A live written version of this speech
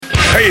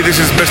Hey,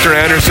 this is Mr.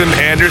 Anderson,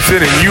 and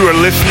you are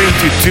listening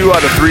to 2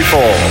 Out of 3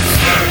 Falls.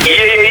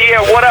 Yeah,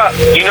 what up?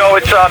 You know,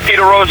 it's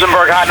Peter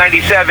Rosenberg, Hot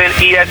 97,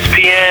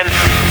 ESPN,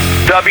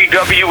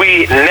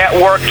 WWE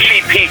Network,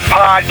 Cheap Heat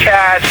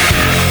Podcast.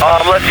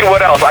 Let's see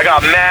what else. I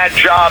got mad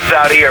jobs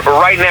out here, but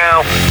right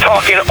now,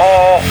 talking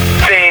all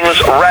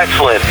things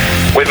wrestling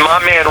with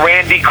my man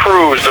Randy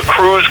Cruz, the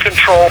Cruise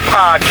Control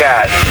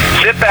Podcast.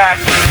 Sit back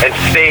and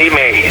stay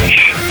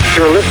mage.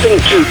 You're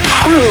listening to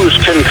Cruise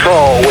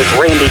Control with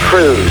Randy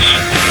Cruz.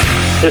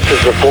 This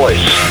is the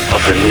voice of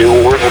the New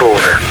World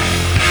Order,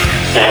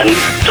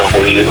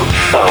 NWO,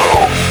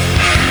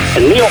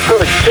 and Neil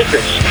Perfect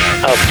Secrets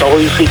of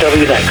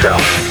WCW Nitro.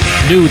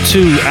 New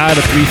 2 Out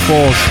of 3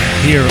 Falls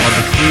here on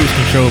the Cruise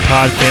Control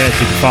Podcast.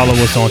 You can follow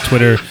us on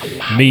Twitter.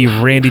 Me,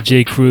 Randy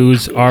J.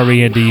 Cruz,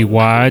 Randy,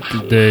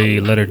 the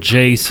letter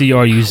J,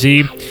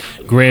 CRUZ.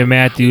 Graham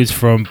Matthews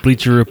from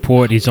Bleacher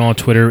Report. He's on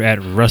Twitter at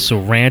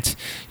WrestleRant.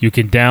 You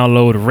can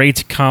download,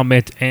 rate,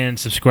 comment, and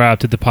subscribe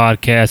to the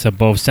podcast on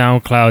both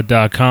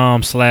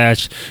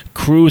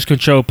SoundCloud.com/Cruise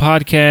Control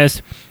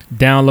Podcast.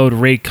 Download,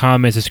 rate,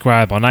 comment,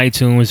 subscribe on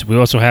iTunes. We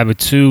also have a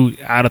 2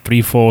 Out of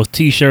 3 Falls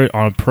t-shirt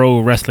on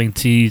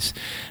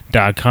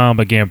ProWrestlingTees.com.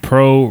 Again,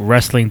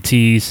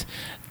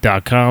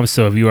 ProWrestlingTees.com.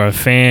 So if you are a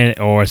fan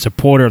or a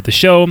supporter of the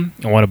show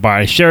and want to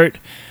buy a shirt,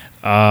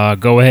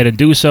 go ahead and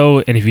do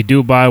so. And if you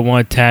do buy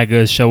one, tag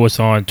us, show us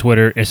on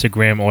Twitter,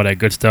 Instagram, all that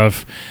good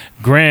stuff.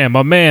 Graham,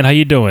 my man, how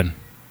you doing?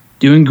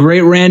 Doing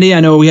great, Randy. I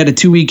know we had a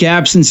 2-week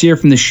absence here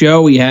from the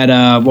show. We had,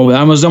 I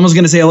was almost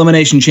going to say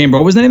Elimination Chamber.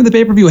 What was the name of the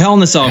pay-per-view? Hell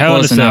in a Cell. Hell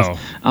in a Cell.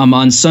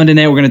 On Sunday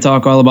night, we're going to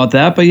talk all about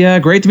that. But yeah,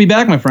 great to be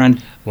back, my friend.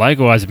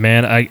 Likewise,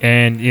 man.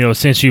 And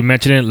since you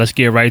mentioned it, let's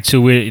get right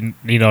to it.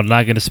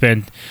 Not going to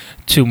spend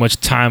too much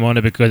time on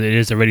it because it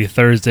is already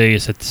Thursday.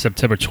 It's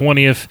September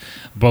 20th.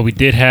 But we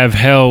did have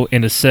Hell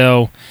in a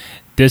Cell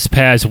this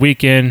past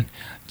weekend.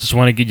 Just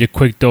want to give you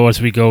quick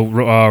thoughts. We go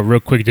real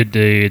quick.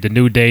 The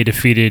New Day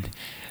defeated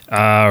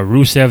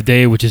Rusev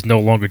Day, which is no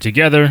longer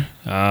together.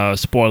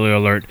 Spoiler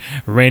alert.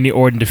 Randy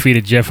Orton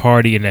defeated Jeff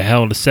Hardy in the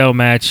Hell in a Cell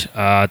match.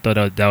 I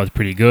thought that was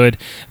pretty good.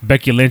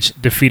 Becky Lynch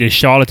defeated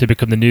Charlotte to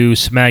become the new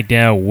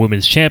SmackDown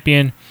Women's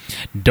Champion.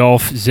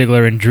 Dolph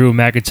Ziggler and Drew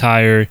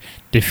McIntyre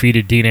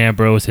defeated Dean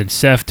Ambrose and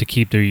Seth to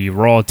keep the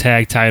Raw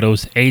Tag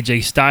titles.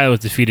 AJ Styles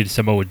defeated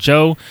Samoa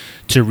Joe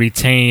to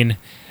retain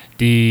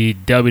the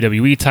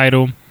WWE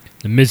title.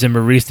 The Miz and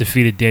Maurice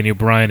defeated Daniel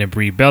Bryan and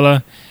Brie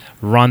Bella.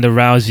 Ronda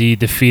Rousey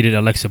defeated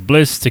Alexa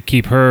Bliss to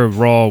keep her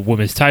Raw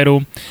Women's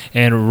title.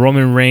 And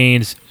Roman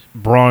Reigns,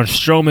 Braun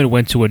Strowman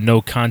went to a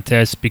no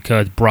contest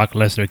because Brock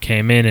Lesnar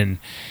came in and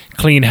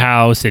cleaned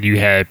house, and you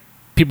had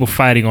people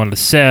fighting on the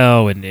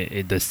cell, and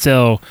the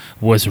cell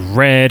was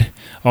red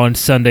on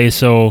Sunday.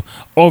 So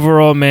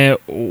overall, man,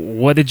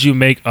 what did you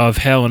make of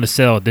Hell in a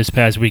Cell this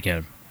past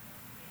weekend?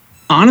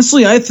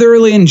 Honestly, I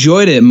thoroughly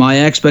enjoyed it.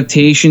 My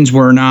expectations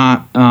were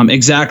not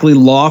exactly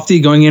lofty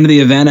going into the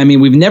event. I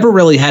mean, we've never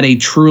really had a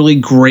truly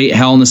great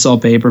Hell in a Cell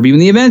pay-per-view.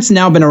 And the event's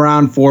now been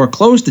around for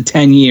close to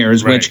 10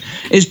 years, right, which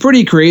is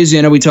pretty crazy.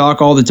 I know we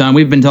talk all the time.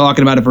 We've been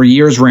talking about it for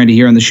years, Randy,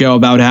 here on the show,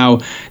 about how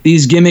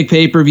these gimmick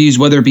pay-per-views,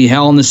 whether it be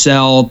Hell in a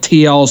Cell,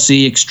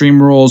 TLC,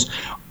 Extreme Rules,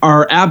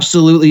 are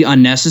absolutely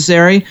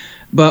unnecessary.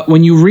 But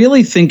when you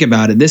really think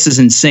about it, this is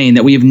insane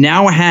that we have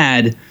now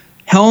had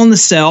Hell in a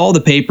Cell, the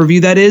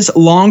pay-per-view that is,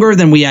 longer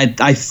than we had,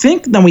 I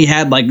think, than we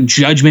had like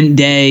Judgment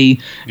Day.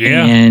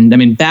 Yeah. And I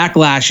mean,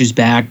 Backlash is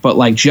back, but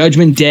like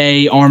Judgment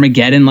Day,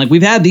 Armageddon, like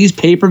we've had these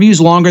pay-per-views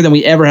longer than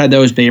we ever had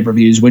those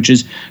pay-per-views, which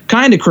is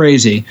kind of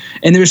crazy.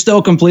 And they're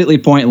still completely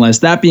pointless.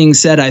 That being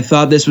said, I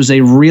thought this was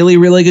a really,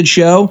 really good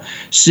show,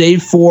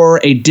 save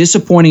for a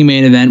disappointing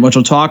main event, which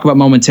we'll talk about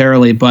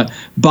momentarily. But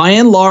by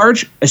and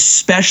large,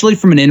 especially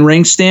from an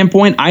in-ring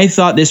standpoint, I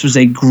thought this was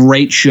a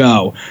great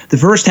show. The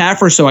first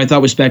half or so I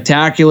thought was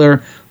spectacular.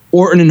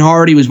 Orton and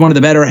Hardy was one of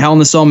the better Hell in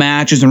a Cell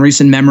matches in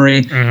recent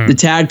memory. Mm-hmm. The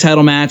tag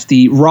title match,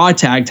 the Raw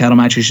tag title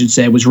match, I should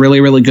say, was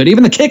really, really good.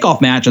 Even the kickoff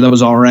match, I thought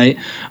was all right.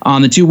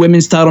 The 2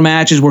 women's title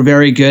matches were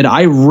very good.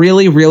 I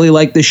really, really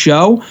like the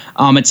show.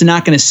 It's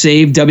not going to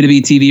save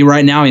WWE TV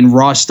right now. I mean,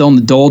 Raw's still in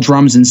the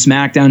doldrums and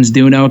SmackDown's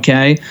doing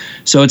okay.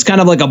 So it's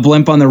kind of like a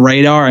blimp on the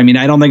radar. I mean,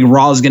 I don't think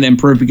Raw is going to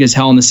improve because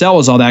Hell in a Cell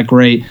was all that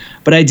great.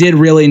 But I did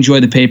really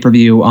enjoy the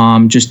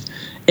pay-per-view. Just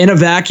in a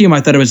vacuum,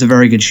 I thought it was a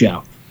very good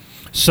show.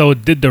 So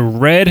did the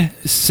red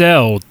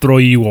cell throw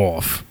you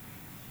off?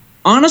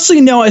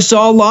 Honestly, no. I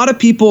saw a lot of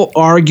people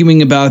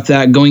arguing about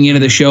that going into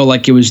the show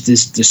like it was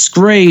this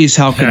disgrace.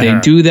 How could they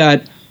do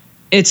that?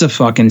 It's a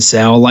fucking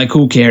cell. Like,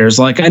 who cares?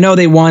 Like, I know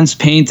they once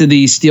painted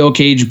the steel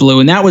cage blue,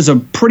 and that was a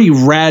pretty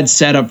rad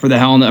setup for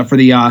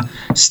the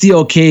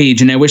steel cage,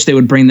 and I wish they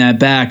would bring that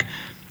back.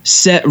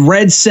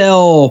 Red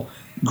cell,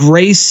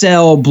 gray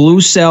cell, blue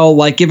cell.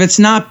 Like, if it's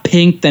not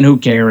pink, then who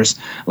cares?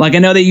 Like, I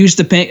know they used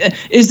to paint.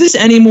 Is this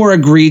any more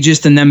egregious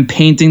than them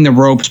painting the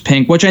ropes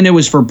pink, which I knew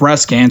was for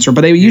breast cancer,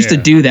 but they used to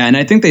do that, and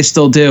I think they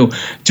still do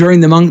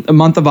during the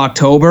month of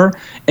October,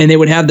 and they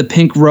would have the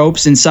pink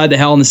ropes inside the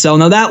Hell in a Cell.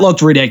 Now, that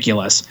looked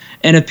ridiculous.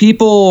 And if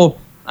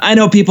people, I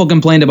know people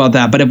complained about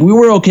that, but if we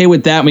were okay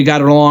with that and we got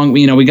it along,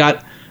 we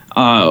got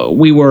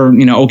we were,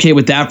 okay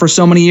with that for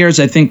so many years.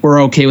 I think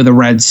we're okay with a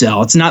red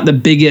cell. It's not the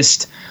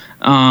biggest,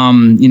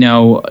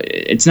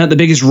 it's not the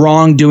biggest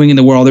wrongdoing in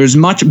the world. There's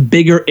much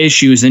bigger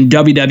issues in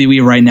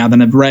WWE right now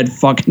than a red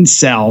fucking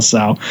cell.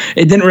 So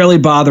it didn't really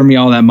bother me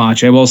all that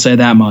much. I will say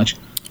that much.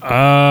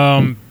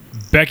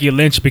 Becky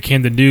Lynch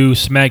became the new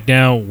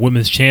SmackDown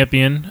Women's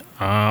Champion.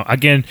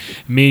 Again,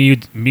 me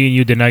and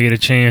you did not get a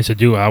chance to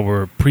do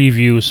our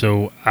preview,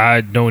 so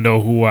I don't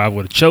know who I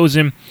would have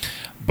chosen.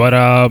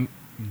 But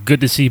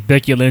good to see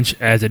Becky Lynch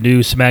as a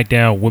new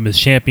SmackDown Women's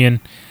Champion.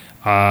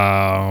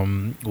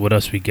 What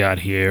else we got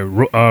here?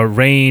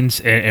 Reigns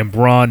and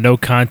Braun, no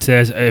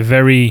contest. A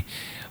very,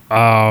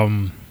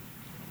 I'm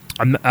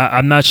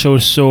not so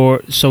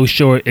sure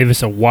if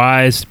it's a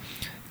wise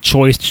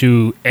choice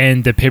to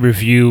end the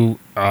pay-per-view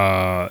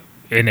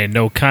in a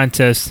no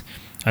contest.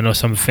 I know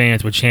some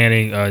fans were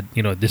chanting,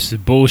 this is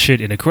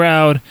bullshit in the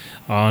crowd.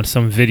 On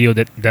some video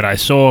that I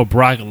saw,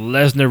 Brock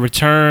Lesnar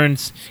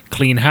returns,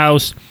 clean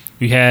house.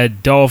 You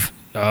had Dolph,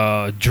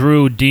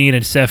 Drew, Dean,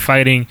 and Seth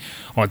fighting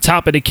on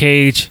top of the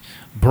cage.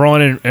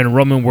 Braun and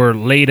Roman were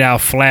laid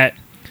out flat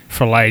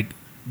for like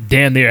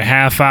damn near a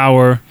half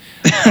hour.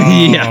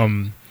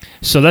 Yeah.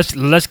 So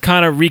let's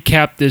kind of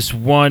recap this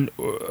one.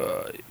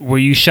 Were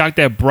you shocked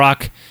that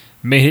Brock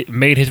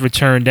made his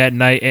return that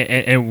night,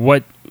 and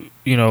what,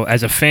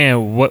 as a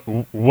fan,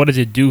 what does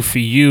it do for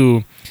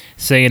you,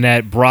 saying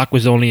that Brock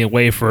was only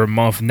away for a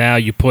month? Now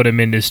you put him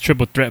in this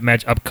triple threat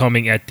match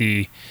upcoming at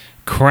the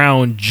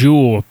Crown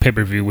Jewel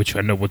pay-per-view, which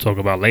I know we'll talk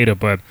about later.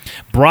 But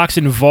Brock's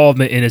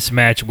involvement in this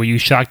match, were you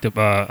shocked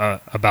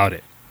about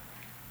it?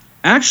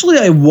 Actually,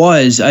 I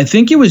was. I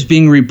think it was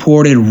being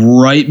reported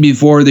right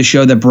before the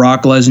show that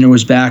Brock Lesnar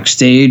was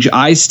backstage.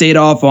 I stayed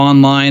off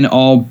online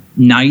all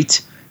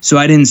night, so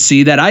I didn't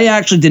see that. I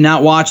actually did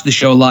not watch the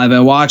show live.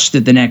 I watched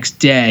it the next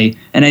day,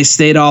 and I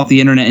stayed off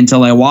the internet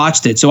until I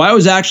watched it. So I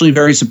was actually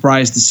very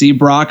surprised to see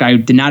Brock. I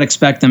did not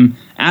expect him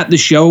at the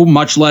show,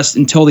 much less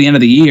until the end of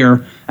the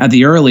year at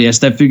the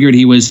earliest. I figured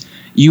he was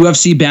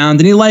UFC bound,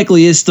 and he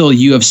likely is still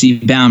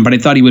UFC bound, but I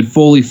thought he would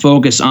fully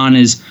focus on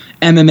his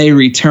MMA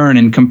return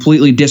and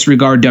completely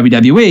disregard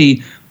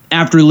WWE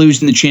after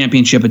losing the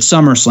championship at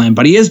SummerSlam.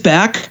 But he is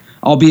back,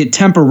 albeit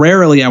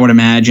temporarily, I would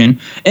imagine.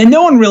 And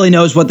no one really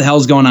knows what the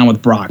hell's going on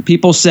with Brock.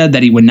 People said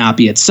that he would not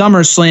be at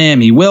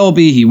SummerSlam. He will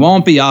be. He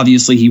won't be.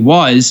 Obviously, he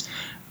was.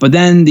 But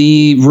then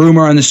the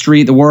rumor on the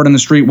street, the word on the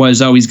street was,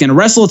 he's going to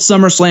wrestle at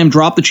SummerSlam,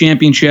 drop the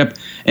championship,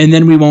 and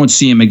then we won't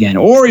see him again.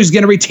 Or he's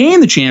going to retain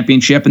the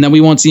championship, and then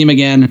we won't see him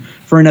again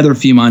for another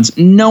few months.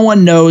 No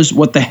one knows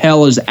what the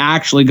hell is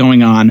actually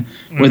going on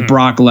with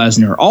Brock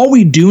Lesnar. All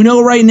we do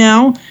know right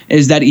now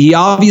is that he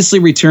obviously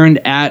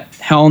returned at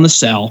Hell in a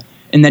Cell,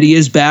 and that he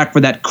is back for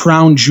that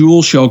Crown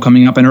Jewel show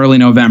coming up in early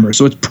November.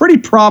 So it's pretty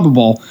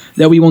probable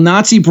that we will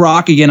not see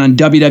Brock again on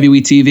WWE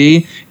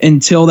TV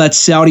until that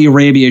Saudi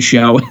Arabia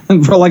show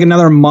for like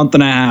another month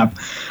and a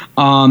half.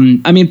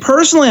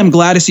 Personally, I'm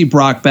glad to see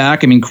Brock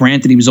back.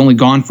 Granted, he was only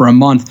gone for a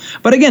month.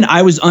 But again,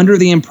 I was under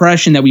the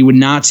impression that we would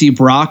not see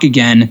Brock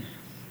again.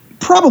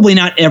 Probably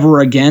not ever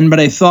again, but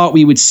I thought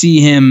we would see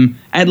him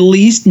at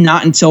least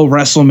not until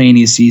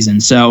WrestleMania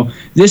season. So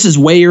this is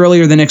way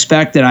earlier than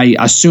expected. I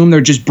assume they're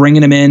just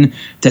bringing him in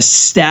to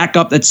stack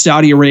up that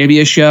Saudi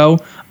Arabia show,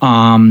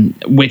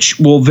 which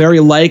will very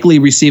likely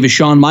receive a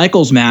Shawn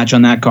Michaels match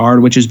on that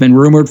card, which has been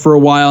rumored for a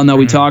while. Now,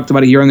 we talked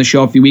about it here on the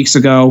show a few weeks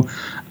ago.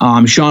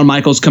 Shawn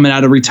Michaels coming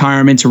out of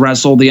retirement to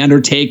wrestle The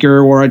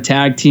Undertaker or a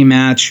tag team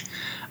match.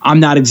 I'm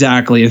not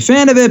exactly a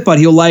fan of it, but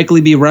he'll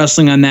likely be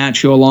wrestling on that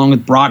show along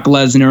with Brock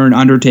Lesnar and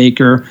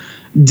Undertaker.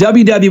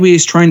 WWE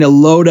is trying to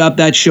load up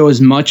that show as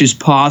much as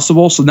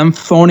possible, so them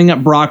phoning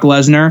up Brock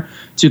Lesnar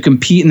to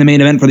compete in the main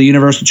event for the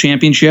Universal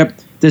Championship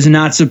does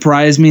not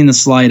surprise me in the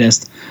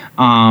slightest.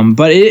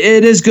 But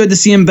it is good to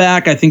see him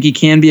back. I think he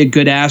can be a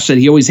good asset.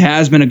 He always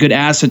has been a good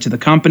asset to the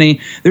company.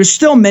 There's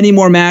still many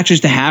more matches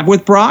to have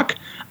with Brock.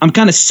 I'm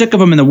kind of sick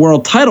of him in the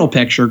world title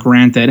picture,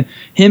 granted.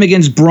 Him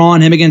against Braun,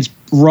 him against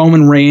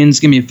Roman Reigns.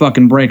 Give me a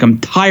fucking break. I'm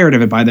tired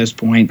of it by this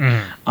point.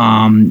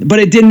 But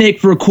it did make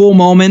for a cool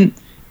moment.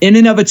 In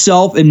and of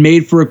itself, it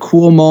made for a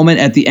cool moment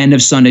at the end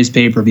of Sunday's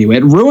pay-per-view.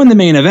 It ruined the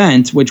main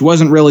event, which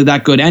wasn't really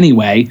that good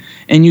anyway,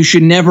 and you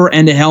should never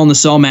end a Hell in a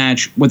Cell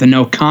match with a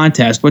no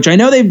contest, which I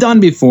know they've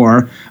done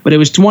before, but it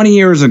was 20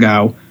 years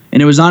ago,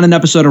 and it was on an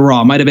episode of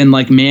Raw. It might have been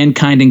like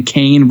Mankind and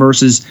Kane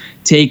versus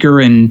Taker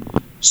and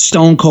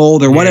Stone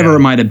Cold or whatever it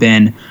might have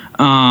been.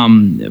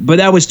 But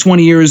that was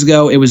 20 years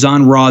ago. It was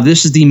on Raw.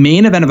 This is the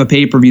main event of a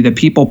pay-per-view that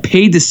people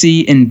paid to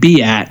see and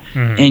be at,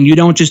 and you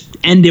don't just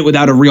end it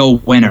without a real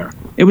winner.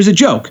 It was a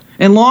joke.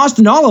 And lost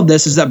in all of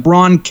this is that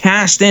Braun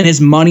cashed in his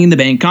Money in the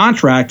Bank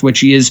contract, which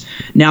he is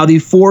now the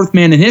fourth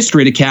man in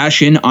history to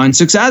cash in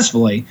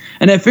unsuccessfully.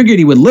 And I figured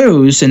he would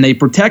lose, and they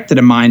protected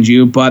him, mind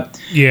you. But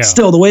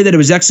still, the way that it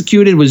was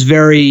executed was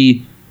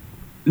very,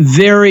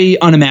 very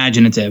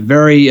unimaginative.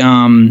 Very,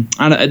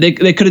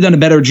 they could have done a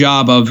better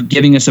job of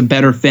giving us a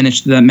better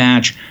finish to that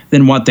match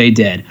than what they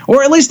did,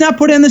 or at least not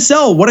put it in the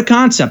cell. What a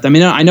concept! I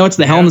mean, I know it's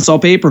the Hell in a Cell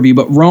pay-per-view,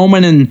 but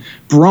Roman and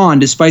Braun,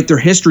 despite their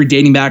history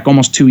dating back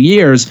almost 2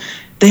 years,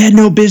 They had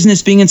no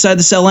business being inside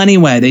the cell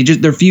anyway.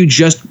 Their feud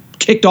just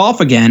kicked off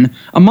again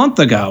a month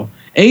ago.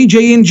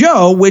 AJ and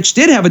Joe, which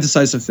did have a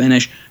decisive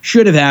finish,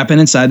 should have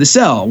happened inside the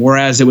cell,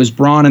 whereas it was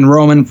Braun and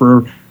Roman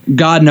for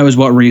God knows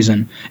what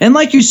reason. And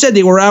like you said,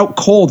 they were out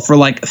cold for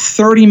like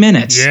 30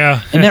 minutes.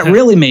 Yeah. And that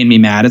really made me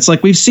mad. It's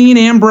like we've seen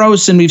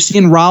Ambrose and we've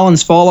seen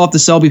Rollins fall off the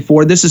cell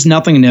before. This is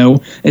nothing new.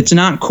 It's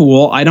not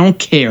cool. I don't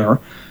care.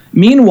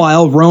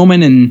 Meanwhile,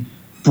 Roman and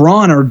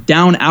Braun are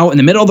down out in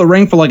the middle of the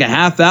ring for like a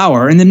half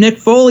hour, and then Mick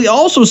Foley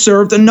also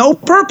served to no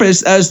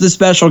purpose as the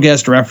special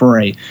guest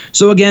referee.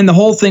 So again, the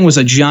whole thing was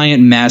a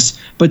giant mess,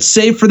 but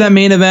save for that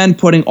main event,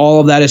 putting all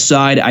of that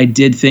aside, I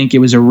did think it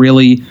was a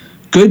really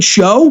good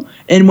show,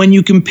 and when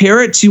you compare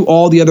it to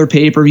all the other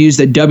pay-per-views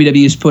that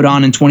WWE has put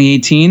on in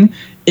 2018,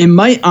 it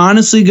might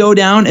honestly go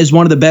down as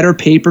one of the better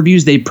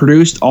pay-per-views they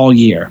produced all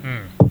year.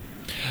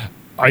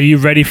 Are you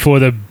ready for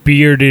the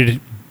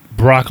bearded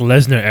Brock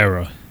Lesnar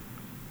era?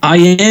 I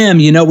am.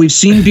 We've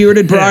seen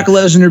bearded Brock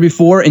Lesnar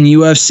before in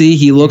UFC.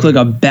 He looked like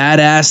a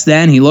badass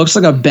then. He looks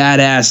like a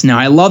badass now.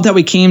 I loved how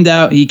he came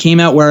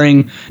out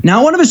wearing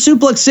not one of his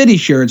Suplex City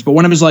shirts, but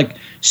one of his like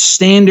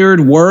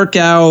standard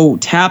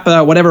workout, tap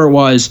out, whatever it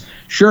was,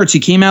 shirts. He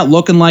came out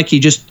looking like he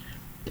just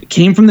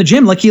came from the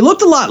gym. Like he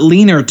looked a lot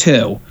leaner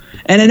too.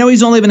 And I know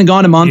he's only been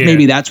gone a month. Yeah.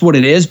 Maybe that's what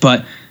it is,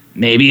 but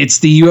maybe it's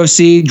the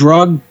UFC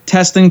drug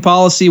testing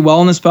policy,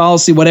 wellness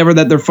policy, whatever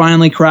that they're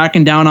finally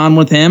cracking down on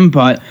with him.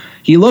 But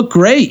he looked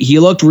great. He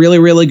looked really,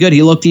 really good.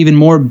 He looked even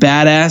more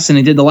badass than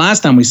he did the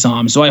last time we saw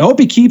him. So I hope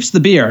he keeps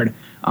the beard.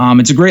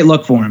 It's a great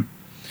look for him.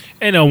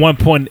 And at one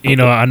point,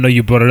 I know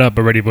you brought it up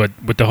already, but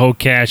with the whole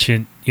cash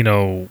in,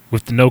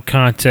 with the no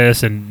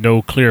contest and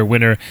no clear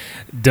winner,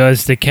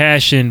 does the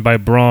cash in by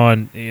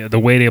Braun, the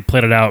way they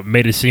played it out,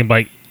 made it seem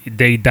like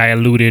they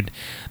diluted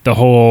the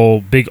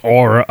whole big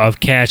aura of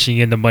cashing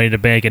in the Money in the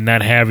Bank and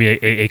not having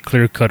a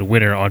clear-cut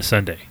winner on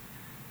Sunday?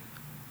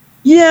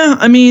 Yeah,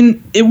 I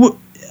mean,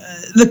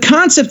 the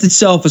concept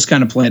itself was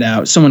kind of played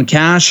out. Someone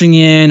cashing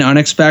in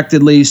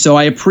unexpectedly. So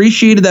I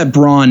appreciated that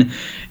Braun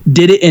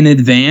did it in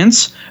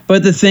advance.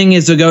 But the thing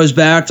is, it goes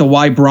back to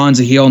why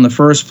Braun's a heel in the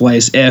first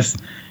place. If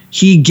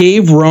he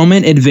gave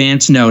Roman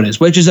advance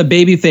notice, which is a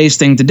babyface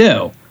thing to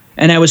do.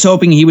 And I was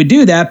hoping he would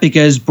do that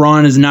because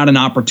Braun is not an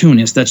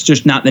opportunist. That's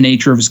just not the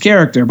nature of his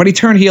character. But he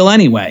turned heel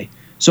anyway.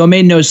 So it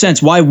made no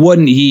sense. Why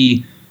wouldn't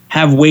he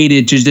have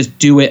waited to just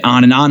do it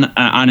at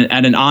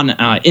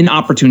an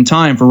inopportune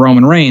time for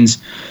Roman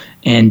Reigns?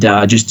 And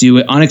just do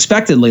it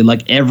unexpectedly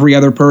like every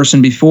other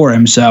person before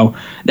him. So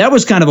that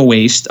was kind of a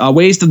waste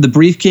of the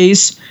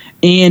briefcase.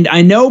 And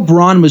I know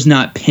Braun was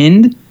not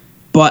pinned,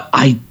 but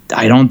I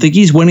don't think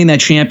he's winning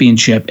that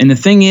championship. And the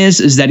thing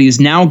is that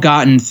he's now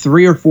gotten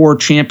 3 or 4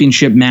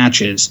 championship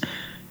matches.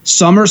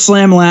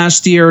 SummerSlam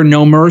last year,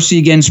 No Mercy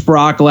against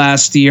Brock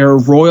last year,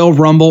 Royal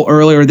Rumble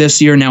earlier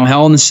this year, now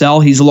Hell in a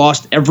Cell. He's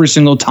lost every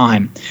single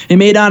time. He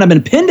may not have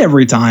been pinned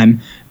every time,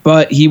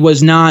 but he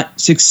was not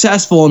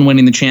successful in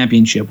winning the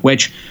championship,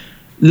 which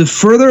the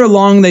further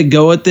along they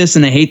go at this,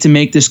 and I hate to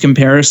make this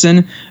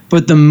comparison,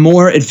 but the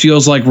more it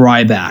feels like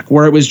Ryback,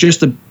 where it was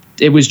just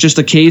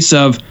a case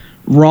of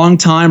wrong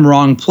time,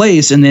 wrong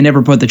place, and they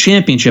never put the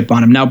championship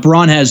on him. Now,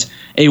 Braun has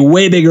a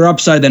way bigger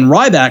upside than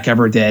Ryback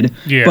ever did,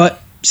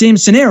 but same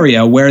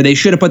scenario where they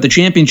should have put the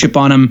championship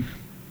on him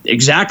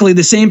exactly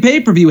the same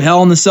pay-per-view,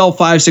 Hell in the Cell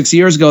 5-6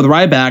 years ago with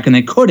Ryback, and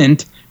they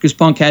couldn't because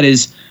Punk had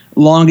his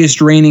longest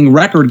reigning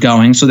record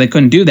going, so they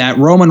couldn't do that.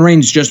 Roman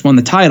Reigns just won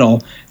the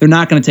title. They're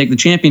not going to take the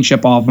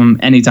championship off him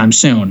anytime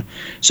soon.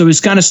 So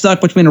he's kind of stuck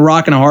between a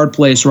rock and a hard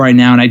place right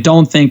now, and I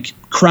don't think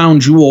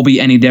Crown Jewel will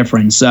be any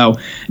different. So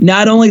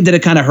not only did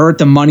it kind of hurt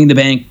the Money in the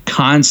Bank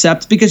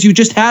concept, because you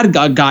just had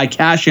a guy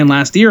cash in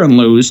last year and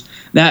lose,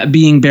 that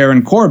being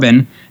Baron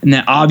Corbin, and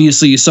that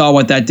obviously you saw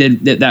what that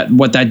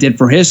did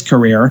for his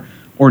career,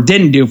 or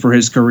didn't do for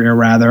his career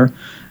rather.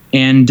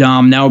 And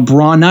now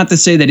Braun, not to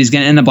say that he's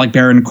going to end up like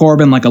Baron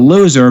Corbin, like a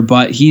loser,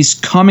 but he's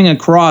coming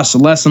across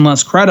less and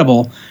less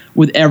credible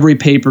with every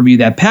pay-per-view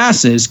that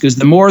passes, because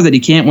the more that he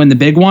can't win the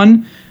big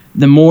one,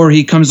 the more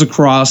he comes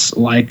across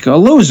like a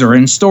loser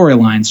in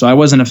storyline. So I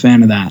wasn't a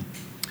fan of that.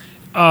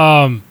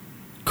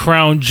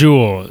 Crown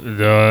Jewel,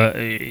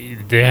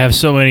 they have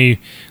so many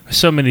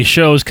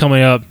shows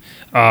coming up.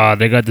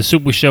 They got the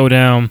Super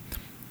Showdown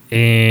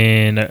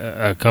in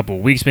a couple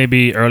of weeks,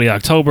 maybe early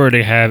October.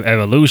 They have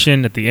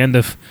Evolution at the end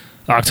of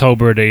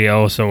October. They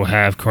also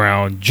have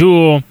Crown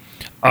Jewel.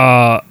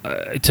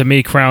 To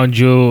me, Crown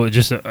Jewel is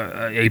just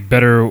a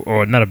better,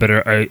 or not a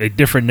better, a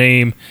different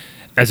name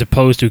as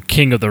opposed to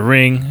King of the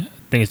Ring. I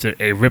think it's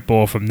a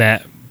rip-off from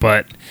that.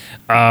 But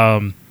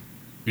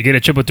you get a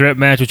triple threat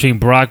match between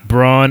Brock,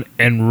 Braun,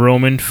 and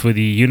Roman for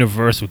the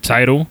Universal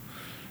title.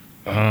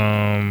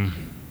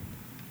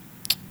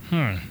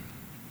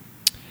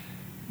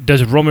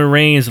 Does Roman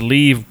Reigns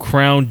leave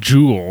Crown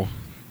Jewel,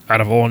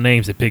 out of all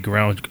names to pick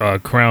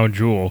Crown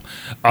Jewel,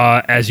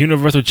 as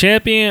Universal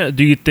Champion?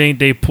 Do you think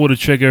they pull the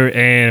trigger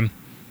and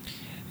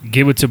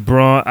give it to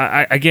Braun?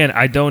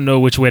 I don't know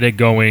which way they're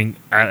going.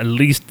 At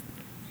least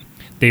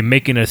they're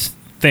making us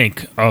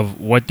think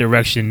of what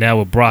direction now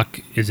with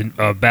Brock is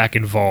back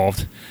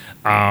involved.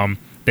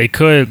 They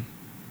could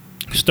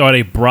start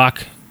a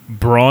Brock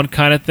Braun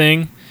kind of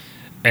thing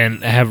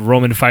and have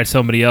Roman fight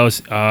somebody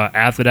else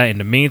after that in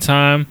the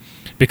meantime,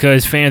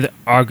 because fans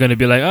are going to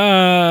be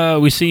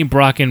like, we've seen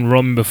Brock and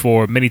Roman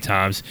before many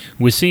times.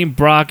 We've seen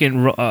Brock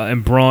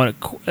and Braun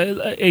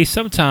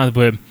sometimes,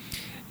 but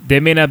they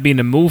may not be in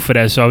the mood for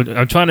that. So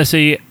I'm trying to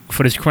see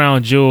for this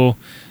Crown Jewel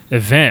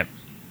event,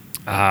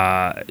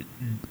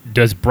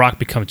 does Brock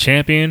become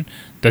champion?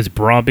 Does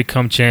Braun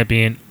become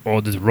champion?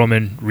 Or does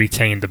Roman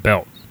retain the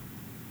belt?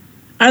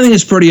 I think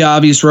it's pretty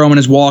obvious Roman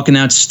is walking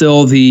out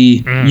still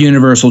the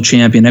Universal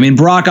Champion. I mean,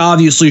 Brock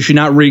obviously should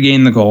not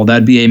regain the gold.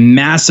 That'd be a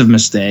massive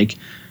mistake.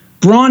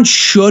 Braun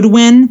should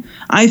win,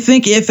 I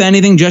think, if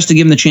anything, just to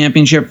give him the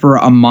championship for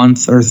a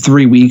month or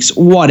 3 weeks,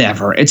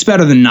 whatever. It's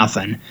better than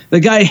nothing. The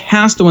guy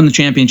has to win the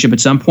championship at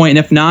some point,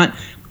 and if not,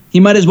 he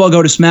might as well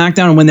go to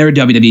SmackDown and win their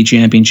WWE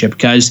Championship,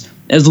 because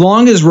as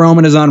long as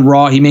Roman is on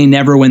Raw, he may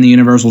never win the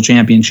Universal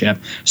Championship.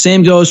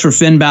 Same goes for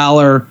Finn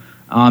Balor,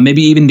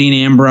 maybe even Dean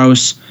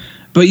Ambrose.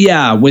 But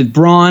yeah, with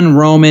Braun,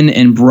 Roman,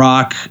 and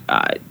Brock,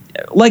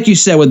 like you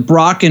said, with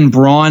Brock and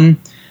Braun,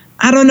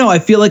 I don't know. I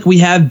feel like we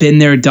have been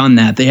there, done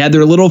that. They had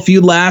their little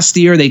feud last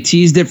year. They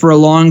teased it for a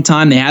long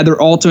time. They had their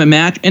ultimate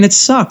match, and it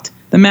sucked.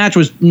 The match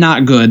was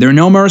not good. Their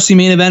No Mercy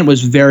main event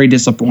was very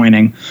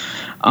disappointing.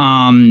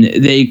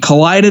 They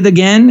collided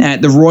again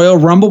at the Royal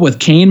Rumble with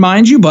Kane,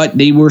 mind you, but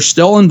they were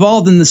still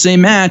involved in the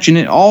same match, and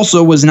it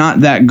also was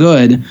not that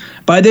good.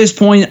 By this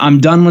point, I'm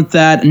done with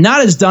that.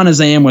 Not as done as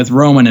I am with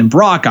Roman and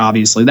Brock,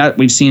 obviously. That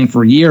we've seen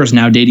for years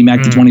now, dating back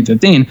to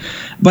 2015.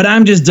 But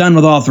I'm just done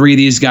with all three of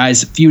these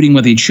guys feuding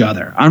with each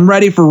other. I'm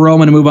ready for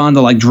Roman to move on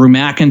to like Drew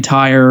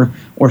McIntyre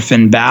or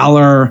Finn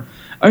Balor.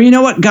 Or you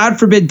know what? God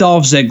forbid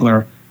Dolph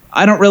Ziggler.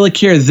 I don't really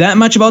care that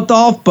much about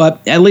Dolph, but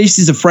at least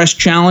he's a fresh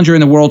challenger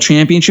in the World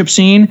Championship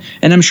scene,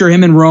 and I'm sure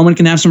him and Roman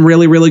can have some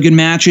really, really good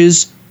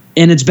matches,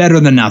 and it's better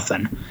than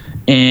nothing.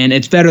 And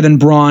it's better than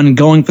Braun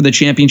going for the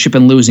championship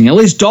and losing. At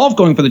least Dolph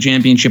going for the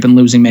championship and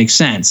losing makes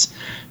sense.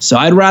 So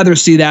I'd rather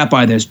see that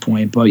by this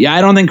point. But yeah,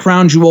 I don't think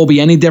Crown Jewel will be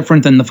any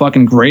different than the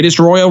fucking greatest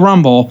Royal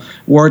Rumble,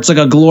 where it's like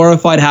a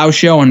glorified house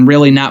show and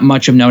really not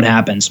much of note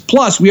happens.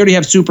 Plus, we already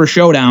have Super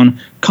Showdown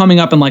coming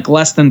up in like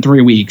less than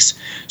 3 weeks.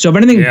 So if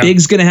anything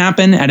big's going to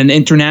happen at an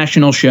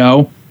international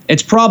show,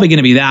 it's probably going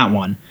to be that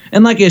one.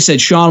 And like I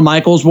said, Shawn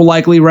Michaels will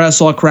likely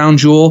wrestle at Crown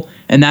Jewel,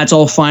 and that's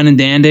all fine and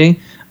dandy.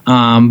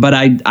 But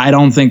I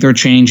don't think they're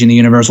changing the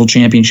Universal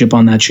Championship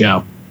on that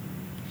show.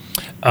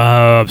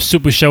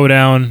 Super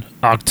Showdown,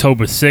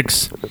 October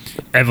 6th.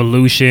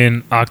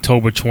 Evolution,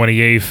 October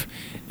 28th.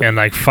 And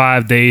like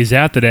 5 days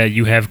after that,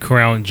 you have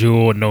Crown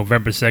Jewel,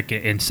 November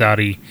 2nd in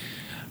Saudi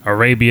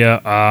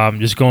Arabia.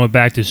 Just going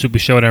back to Super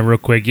Showdown real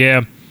quick.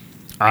 Yeah,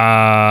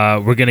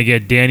 we're going to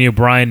get Daniel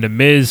Bryan, The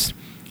Miz,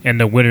 and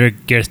the winner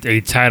gets a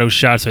title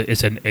shot. So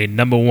it's a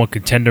number one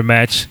contender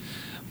match,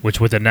 which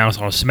was announced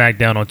on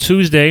SmackDown on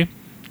Tuesday.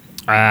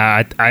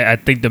 I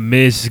think The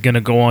Miz is going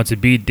to go on to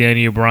beat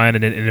Daniel Bryan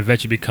and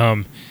eventually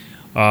become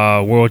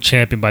world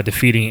champion by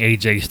defeating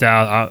AJ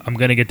Styles. I'm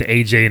going to get to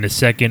AJ in a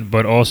second,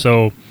 but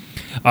also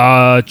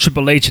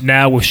Triple H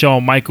now with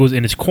Shawn Michaels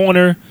in his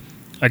corner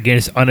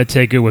against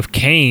Undertaker with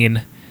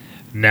Kane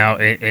now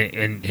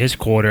in his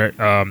corner.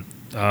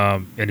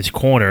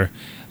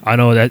 I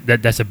know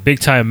that's a big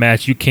time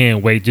match. You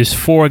can't wait. Just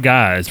 4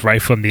 guys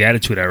right from the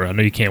Attitude Era. I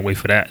know you can't wait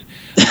for that.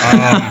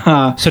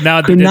 So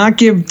now could not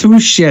give 2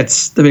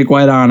 shits, to be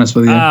quite honest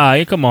with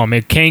you. Come on,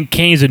 man.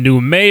 Kane's a new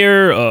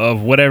mayor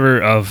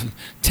of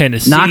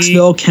Tennessee,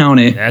 Knoxville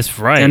County. That's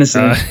right,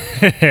 Tennessee.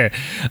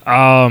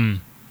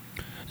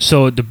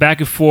 So the back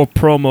and forth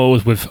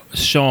promos with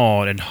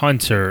Shawn and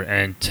Hunter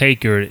and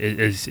Taker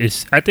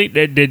is I think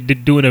they're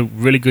doing a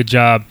really good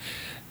job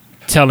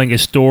telling a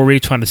story,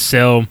 trying to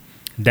sell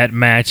that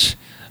match.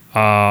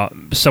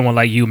 Someone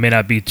like you may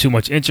not be too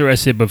much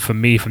interested, but for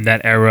me, from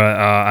that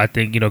era, I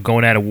think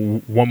going at it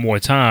one more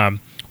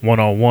time,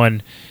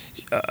 1-on-1.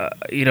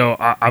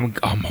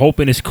 I'm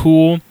hoping it's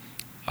cool.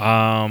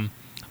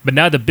 But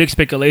now the big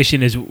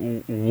speculation is,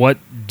 what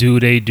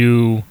do they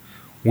do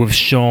with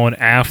Shawn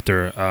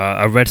after?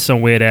 I read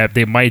somewhere that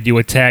they might do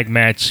a tag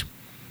match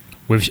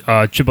with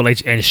Triple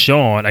H and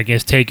Shawn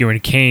against Taker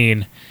and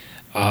Kane.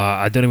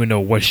 I don't even know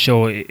what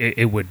show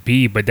it would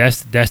be, but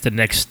that's the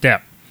next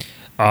step.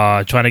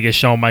 Trying to get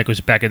Shawn Michaels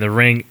back in the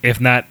ring.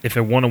 If not, if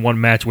a one-on-one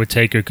match with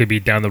Taker could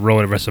be down the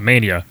road at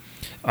WrestleMania.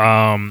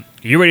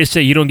 You ready to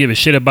say you don't give a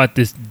shit about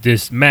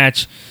this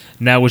match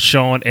now with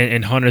Shawn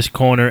in Hunter's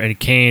corner and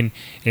Kane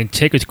in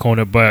Taker's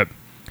corner, but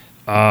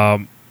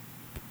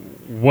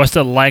what's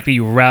the likely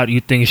route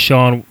you think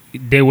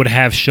they would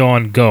have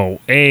Shawn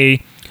go?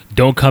 A,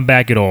 don't come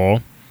back at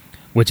all,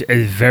 which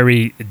is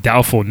very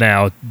doubtful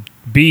now.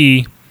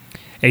 B,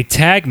 a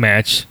tag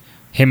match,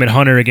 him and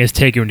Hunter against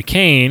Taker and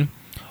Kane,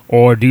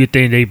 or do you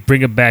think they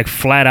bring it back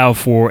flat out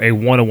for a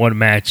one-on-one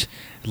match,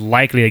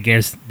 likely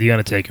against The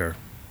Undertaker?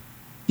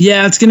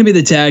 Yeah, it's going to be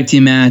the tag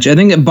team match. I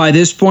think that by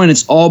this point,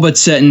 it's all but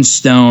set in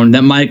stone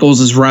that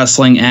Michaels is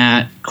wrestling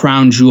at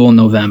Crown Jewel in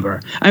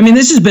November. I mean,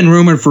 this has been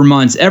rumored for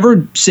months.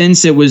 Ever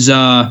since it was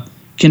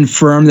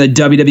confirmed that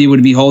WWE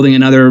would be holding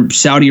another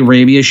Saudi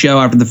Arabia show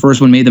after the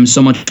first one made them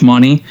so much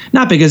money.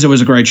 Not because it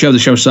was a great show. The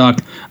show sucked.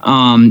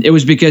 It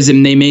was because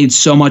they made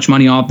so much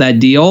money off that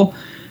deal.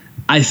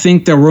 I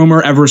think the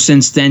rumor ever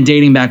since then,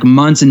 dating back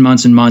months and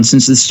months and months,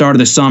 since the start of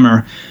the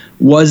summer,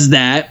 was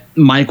that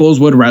Michaels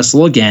would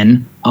wrestle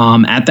again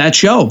at that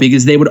show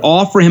because they would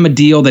offer him a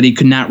deal that he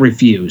could not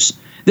refuse.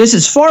 This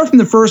is far from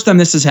the first time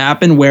this has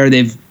happened where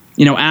they've,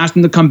 asked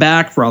him to come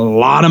back for a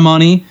lot of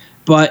money,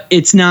 but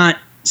it's not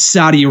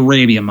Saudi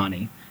Arabia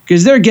money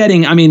because they're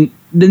getting,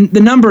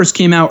 the numbers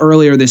came out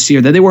earlier this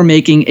year that they were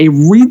making a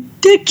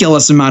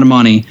ridiculous amount of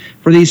money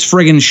for these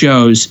friggin'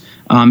 shows,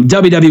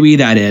 WWE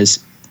that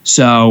is.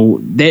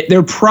 So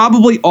they're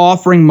probably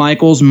offering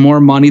Michaels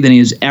more money than he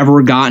has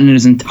ever gotten in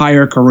his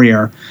entire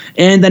career.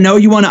 And I know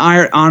you want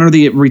to honor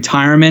the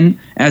retirement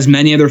as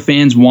many other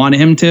fans want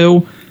him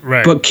to.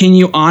 Right. But can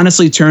you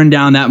honestly turn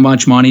down that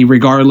much money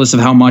regardless of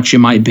how much it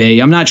might be?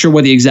 I'm not sure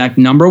what the exact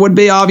number would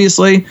be,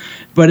 obviously,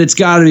 but it's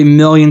got to be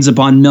millions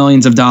upon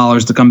millions of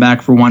dollars to come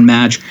back for one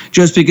match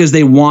just because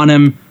they want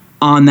him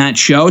on that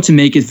show to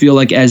make it feel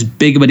like as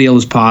big of a deal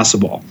as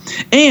possible.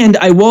 And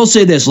I will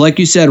say this, like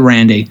you said,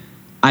 Randy,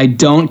 I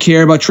don't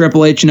care about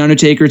Triple H and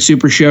Undertaker at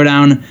Super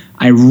Showdown.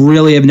 I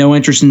really have no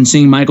interest in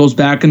seeing Michaels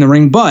back in the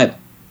ring, but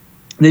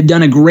they've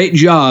done a great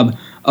job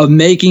of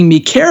making me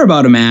care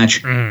about a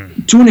match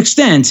to an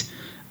extent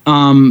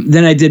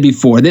than I did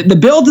before. The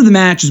build to the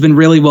match has been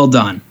really well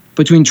done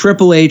between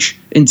Triple H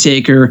and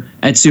Taker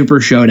at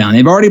Super Showdown.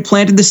 They've already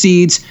planted the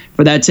seeds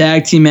for that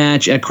tag team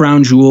match at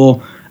Crown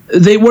Jewel.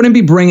 They wouldn't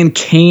be bringing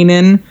Kane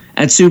in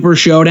at Super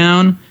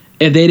Showdown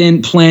if they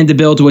didn't plan to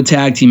build to a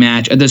tag team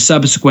match at the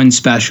subsequent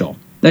special.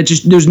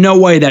 There's no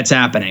way that's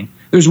happening.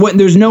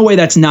 There's no way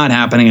that's not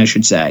happening, I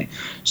should say.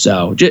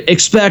 So just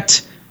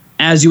expect,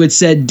 as you had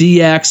said,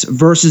 DX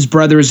versus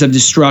Brothers of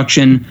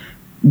Destruction.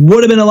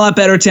 Would have been a lot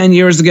better 10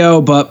 years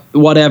ago, but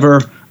whatever.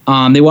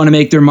 They want to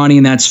make their money,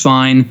 and that's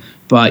fine.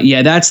 But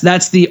yeah,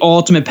 that's the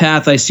ultimate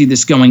path I see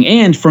this going.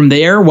 And from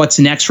there, what's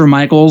next for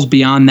Michaels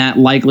beyond that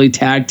likely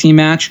tag team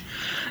match?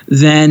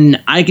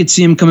 Then I could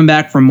see him coming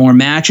back for more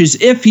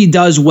matches if he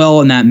does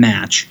well in that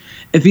match.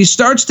 If he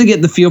starts to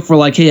get the feel for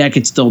like, hey, I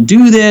could still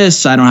do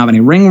this, I don't have any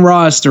ring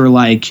rust, or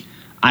like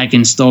I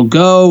can still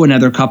go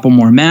another couple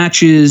more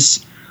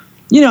matches.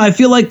 I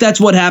feel like that's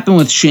what happened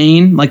with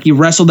Shane. Like he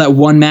wrestled that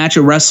one match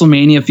at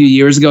WrestleMania a few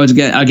years ago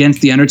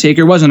against The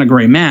Undertaker. It wasn't a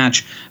great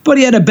match, but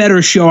he had a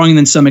better showing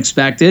than some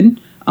expected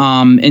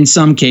in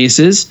some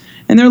cases.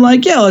 And they're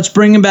like, yeah, let's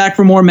bring him back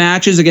for more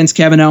matches against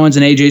Kevin Owens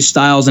and AJ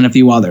Styles and a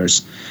few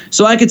others.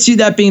 So I could see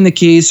that being the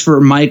case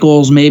for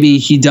Michaels. Maybe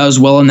he does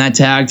well in that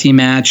tag team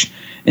match,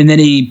 and then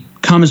he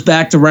comes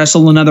back to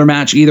wrestle another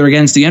match either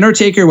against The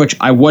Undertaker, which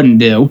I wouldn't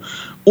do,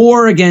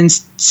 or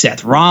against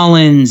Seth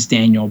Rollins,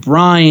 Daniel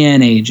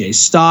Bryan, AJ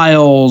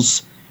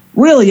Styles,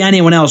 really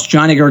anyone else.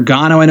 Johnny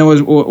Gargano, I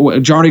know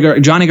Johnny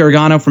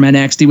Gargano from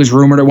NXT was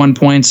rumored at one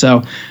point.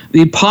 So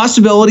the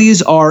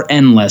possibilities are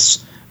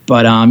endless.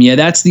 But yeah,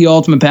 that's the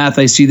ultimate path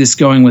I see this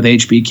going with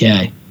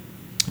HBK.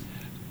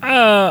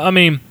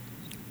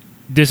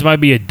 This might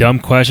be a dumb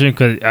question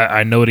because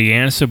I know the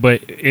answer,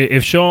 but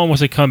if Shawn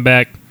wants to come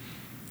back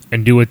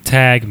and do a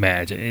tag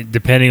match,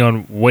 depending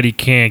on what he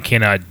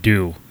cannot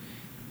do,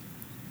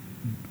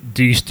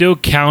 do you still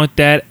count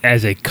that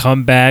as a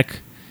comeback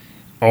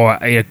or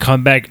a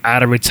comeback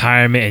out of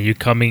retirement and you're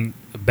coming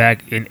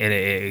back in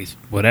a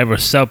whatever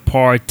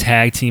subpar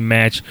tag team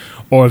match?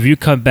 Or if you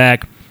come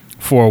back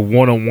for a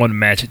one-on-one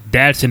match,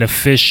 that's an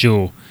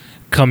official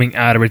coming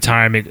out of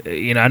retirement.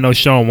 I know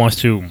Shawn wants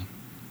to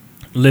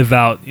live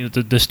out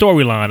the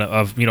storyline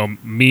of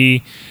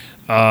me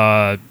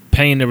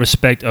paying the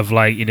respect of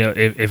like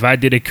if I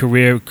did a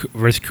career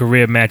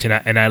match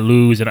and I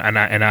lose and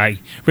I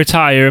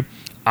retire,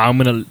 I'm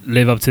gonna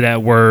live up to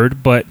that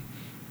word. But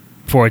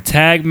for a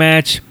tag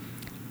match,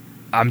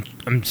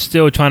 I'm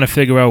still trying to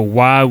figure out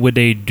why would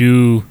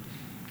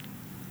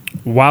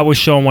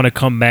Shawn want to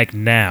come back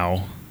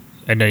now?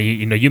 And then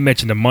you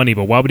mentioned the money,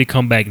 but why would he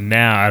come back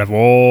now out of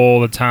all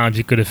the times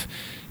he could have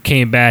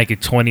came back in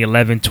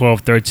 2011,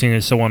 12, 13,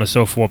 and so on and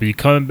so forth? But you're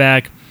coming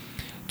back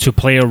to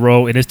play a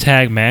role in his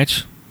tag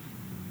match,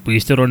 but you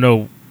still don't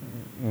know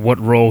what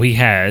role he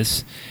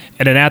has.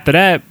 And then after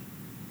that,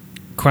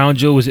 Crown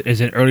Jewel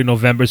is in early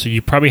November, so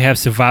you probably have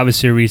Survivor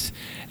Series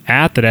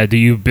after that. Do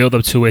you build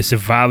up to a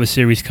Survivor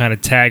Series kind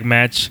of tag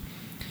match?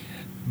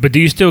 But do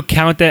you still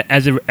count that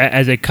as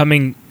a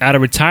coming out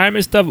of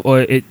retirement stuff,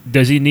 or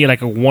does he need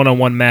like a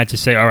one-on-one match to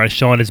say, all right,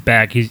 Shawn is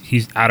back,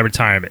 he's out of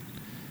retirement?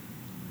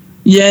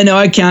 Yeah, no,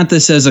 I count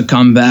this as a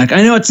comeback.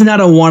 I know it's not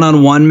a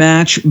one-on-one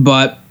match,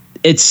 but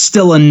it's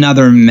still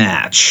another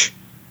match.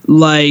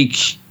 Like,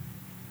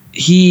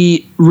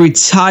 he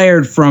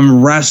retired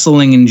from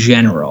wrestling in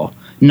general,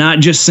 not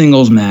just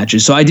singles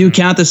matches. So I do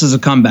count this as a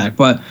comeback.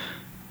 But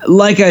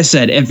like I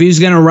said, if he's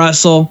going to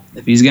wrestle,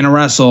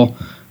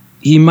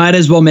 he might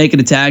as well make it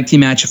a tag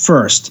team match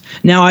first.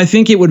 Now, I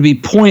think it would be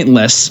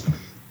pointless.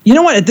 You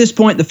know what? At this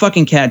point, the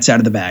fucking cat's out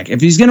of the bag.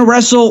 If he's going to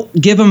wrestle,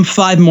 give him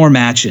 5 more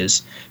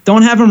matches.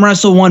 Don't have him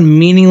wrestle one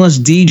meaningless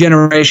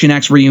D-Generation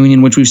X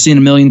reunion, which we've seen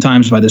a million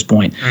times by this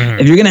point.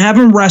 If you're going to have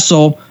him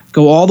wrestle,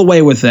 go all the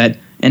way with it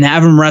and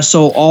have him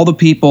wrestle all the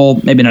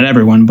people, maybe not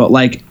everyone, but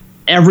like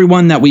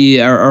everyone that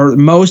or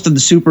most of the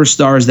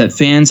superstars that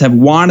fans have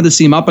wanted to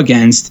see him up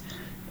against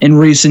in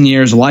recent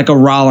years, like a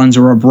Rollins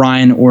or a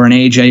Bryan or an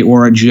AJ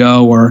or a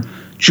Joe or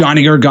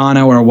Johnny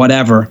Gargano or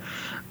whatever.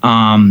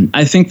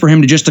 I think for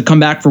him to come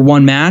back for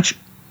one match,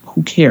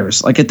 who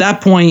cares? Like at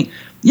that point,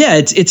 yeah,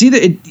 it's either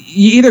you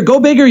either go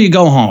big or you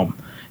go home.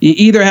 You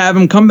either have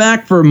him come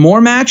back for more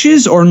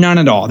matches or none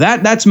at all.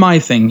 That's my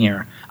thing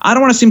here. I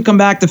don't want to see him come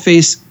back to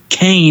face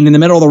Kane in the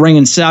middle of the ring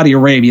in Saudi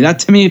Arabia. That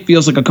to me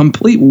feels like a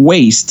complete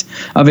waste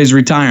of his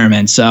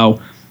retirement.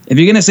 So if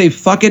you're going to say,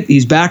 fuck it,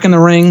 he's back in the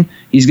ring,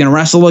 he's going to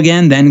wrestle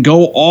again, then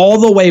go all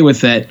the way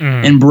with it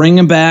and bring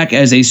him back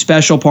as a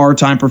special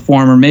part-time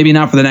performer, maybe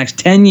not for the next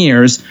 10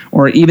 years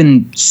or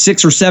even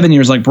 6 or 7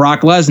 years like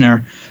Brock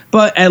Lesnar,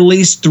 but at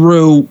least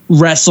through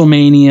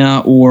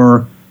WrestleMania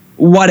or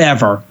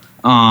whatever.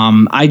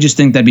 I just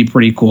think that'd be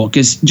pretty cool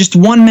because just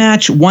one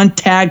match, one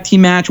tag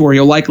team match where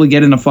you'll likely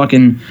get in a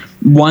fucking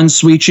one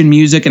sweet chin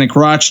music and a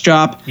crotch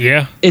chop.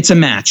 Yeah. It's a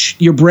match.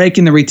 You're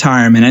breaking the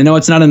retirement. I know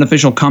it's not an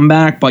official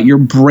comeback, but you're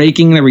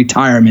breaking the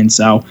retirement.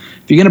 So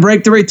if you're going to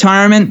break the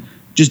retirement,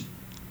 just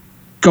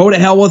go to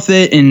hell with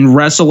it and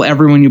wrestle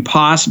everyone you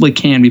possibly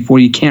can before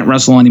you can't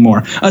wrestle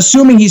anymore.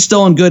 Assuming he's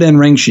still in good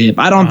in-ring shape.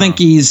 I don't think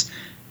he's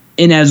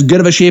in as good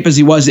of a shape as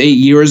he was 8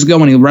 years ago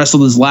when he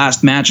wrestled his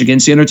last match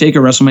against The Undertaker,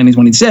 WrestleMania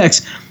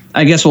 26.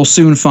 I guess we'll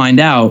soon find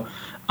out.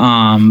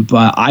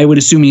 But I would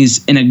assume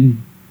he's in a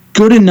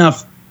good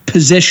enough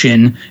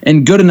position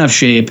and good enough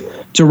shape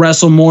to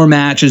wrestle more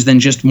matches than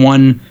just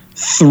one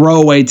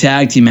throwaway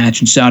tag team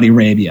match in Saudi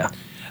Arabia.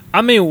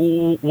 I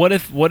mean, what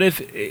if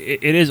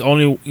it is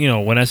only,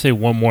 when I say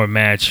one more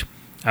match,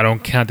 I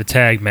don't count the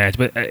tag match,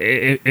 but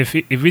if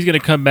he's going to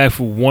come back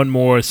for one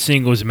more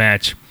singles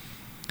match,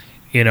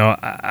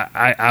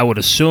 I would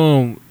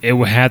assume it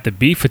would have to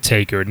be for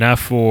Taker, not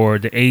for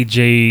the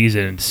AJs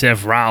and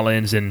Seth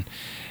Rollins and,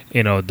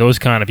 those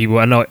kind of people.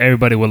 I know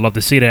everybody would love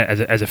to see that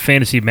as a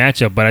fantasy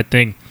matchup, but I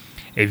think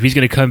if he's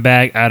going to come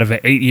back out of an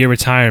 8-year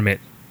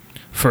retirement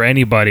for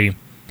anybody,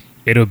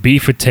 it'll be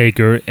for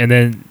Taker, and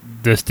then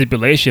the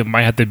stipulation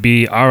might have to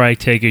be, all right,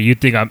 Taker, you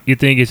think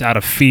it's out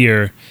of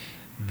fear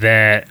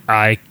that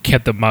I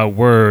kept up my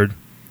word.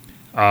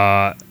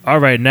 All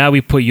right, now we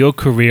put your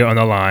career on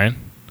the line.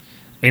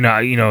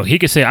 He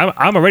could say,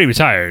 I'm already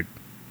retired.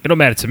 It don't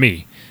matter to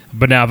me.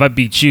 But now if I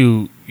beat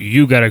you,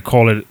 you got to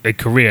call it a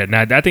career.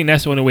 Now, I think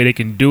that's the only way they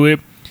can do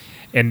it.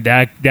 And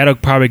that'll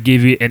probably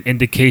give you an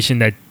indication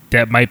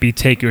that might be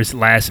Taker's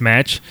last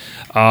match.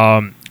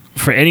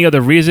 For any other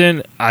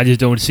reason, I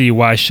just don't see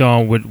why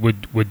Shawn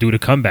would do the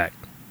comeback.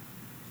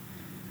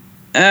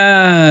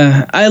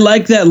 I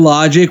like that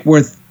logic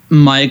with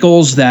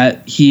Michaels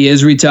that he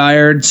is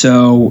retired,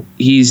 so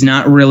he's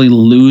not really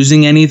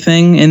losing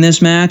anything in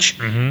this match.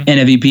 And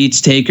if he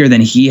beats Taker,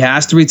 then he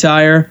has to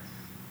retire.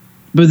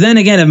 But then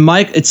again,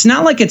 it's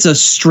not like it's a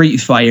street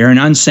fight or an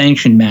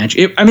unsanctioned match.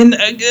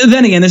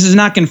 Then again, this is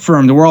not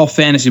confirmed. We're all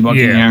fantasy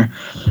booking here.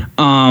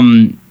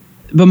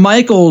 But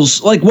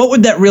Michaels, what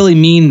would that really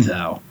mean,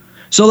 though?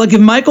 So, if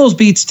Michaels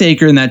beats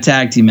Taker in that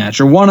tag team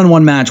match or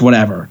one-on-one match,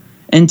 whatever,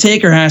 and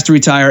Taker has to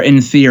retire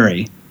in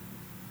theory,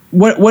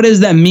 what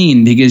does that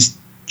mean? Because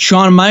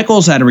Shawn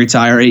Michaels had to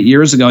retire 8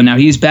 years ago. Now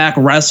he's back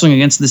wrestling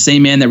against the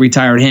same man that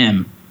retired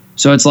him.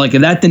 So it's like,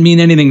 if that didn't mean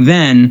anything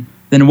then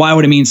why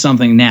would it mean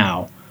something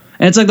now?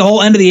 And it's like the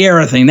whole end of the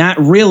era thing. That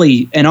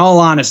really, in all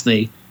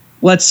honesty,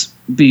 let's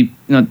be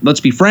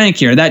frank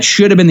here. That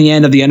should have been the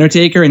end of The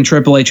Undertaker and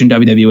Triple H and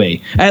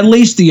WWE. At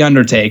least The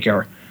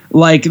Undertaker.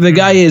 The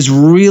guy is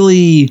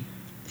really,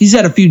 he's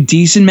had a few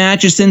decent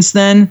matches since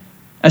then,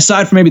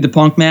 aside from maybe the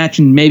Punk match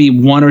and maybe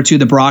one or two of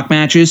the Brock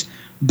matches.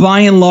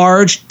 By and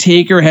large,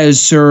 Taker has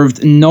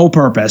served no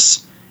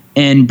purpose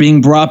in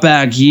being brought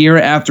back year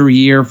after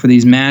year for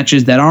these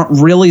matches that aren't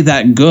really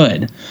that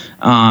good.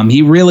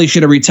 He really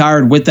should have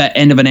retired with that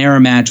end of an era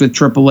match with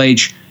Triple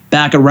H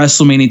back at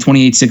WrestleMania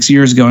 28 6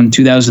 years ago in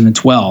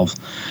 2012.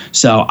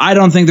 So I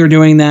don't think they're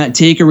doing that.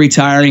 Taker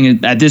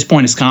retiring at this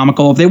point is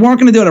comical. If they weren't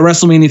going to do it at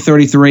WrestleMania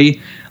 33,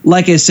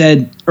 like I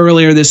said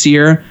earlier this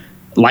year,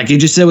 like you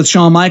just said with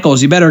Shawn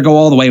Michaels, you better go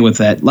all the way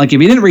with it. If he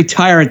didn't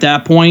retire at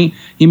that point,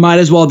 he might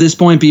as well at this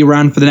point be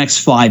around for the next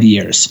 5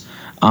 years.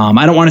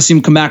 I don't want to see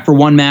him come back for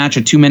one match,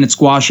 a 2-minute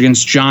squash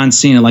against John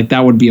Cena.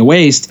 That would be a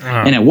waste.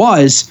 And it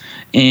was.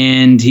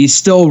 And he's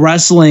still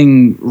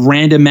wrestling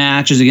random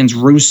matches against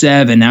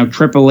Rusev and now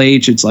Triple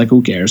H. It's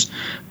who cares?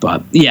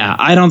 But yeah,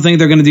 I don't think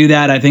they're going to do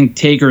that. I think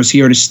Taker's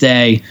here to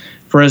stay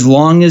for as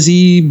long as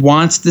he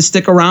wants to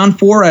stick around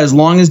for, as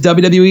long as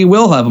WWE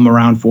will have him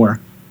around for.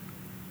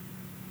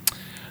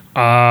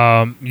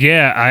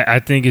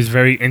 I think it's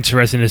very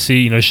interesting to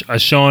see.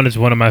 Shawn is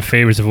one of my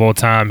favorites of all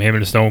time, him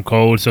and Stone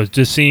Cold. So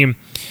just seeing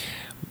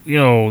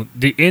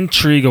the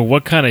intrigue of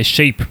what kind of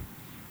shape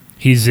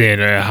he's in.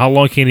 How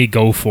long can he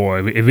go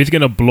for? If he's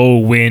gonna blow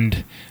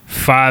wind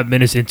 5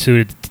 minutes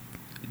into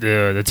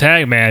the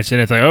tag match, then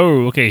it's like,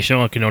 oh, okay,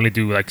 Shawn can only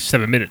do like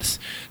 7 minutes.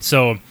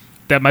 So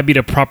that might be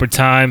the proper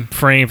time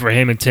frame for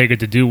him and Taker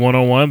to do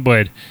one-on-one.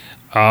 But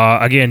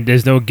again,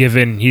 there's no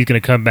given he's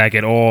gonna come back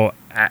at all.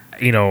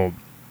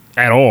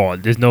 At all.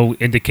 There's no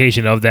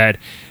indication of that.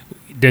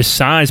 There's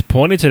signs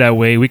pointing to that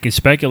way. We can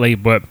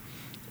speculate, but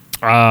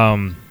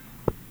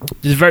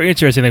it's very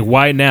interesting. Like,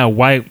 why now?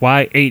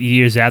 Why 8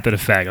 years after the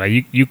fact?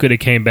 Like, you could have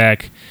came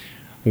back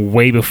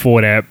way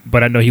before that,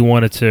 but I know he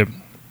wanted to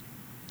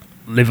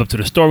live up to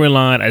the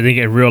storyline. I think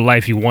in real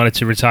life he wanted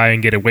to retire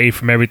and get away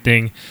from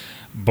everything,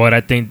 but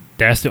I think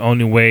that's the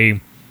only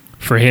way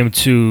for him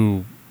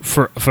to.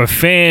 For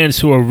fans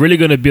who are really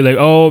going to be like,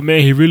 oh,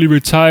 man, he really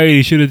retired.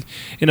 He should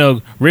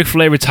have, Ric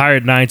Flair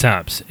retired 9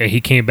 times, and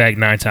he came back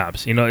 9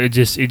 times. It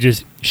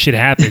just shit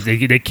happens.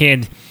 They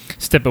can't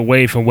step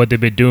away from what they've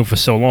been doing for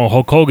so long.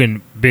 Hulk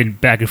Hogan been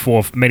back and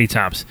forth many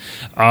times.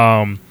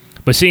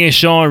 But seeing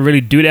Shawn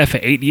really do that for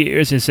 8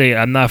 years and say,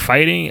 I'm not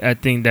fighting, I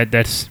think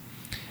that's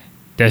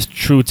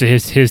true to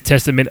his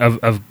testament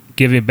of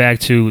giving back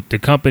to the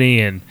company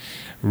and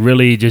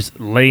really just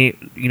living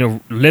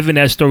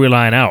that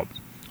storyline out.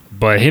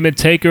 But him and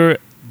Taker,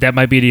 that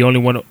might be the only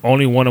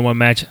one-on-one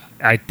match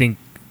I think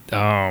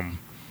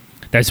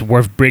that's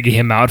worth bringing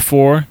him out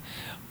for.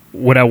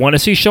 Would I want to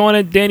see Shawn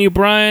and Daniel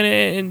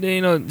Bryan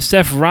and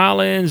Seth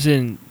Rollins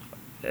and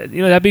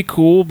that'd be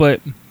cool.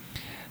 But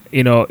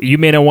you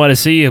may not want to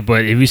see it.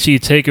 But if you see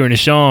Taker and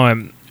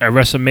Shawn at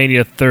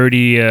WrestleMania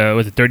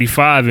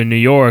 35 in New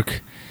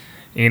York,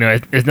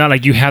 it's not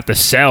like you have to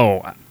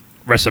sell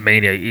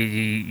WrestleMania.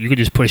 You could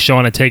just put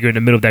Shawn and Taker in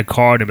the middle of that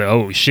card and be,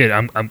 oh shit,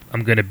 I'm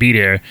gonna be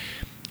there,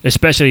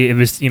 especially if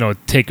it's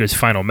Taker's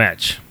final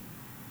match.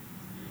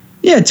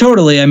 Yeah,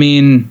 totally. I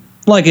mean,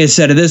 like I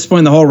said, at this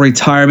point, the whole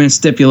retirement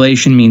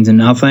stipulation means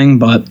nothing.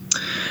 But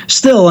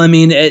still, I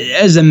mean,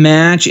 as a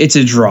match, it's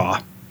a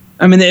draw.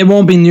 I mean, it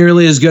won't be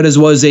nearly as good as it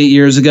was 8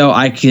 years ago.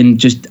 I could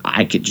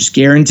just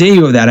guarantee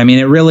you of that. I mean,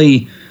 it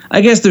really. I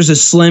guess there's a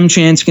slim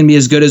chance it can be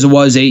as good as it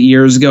was 8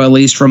 years ago, at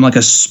least from like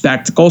a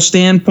spectacle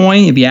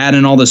standpoint, if you add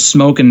in all the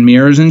smoke and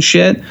mirrors and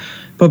shit.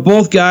 But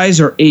both guys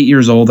are 8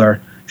 years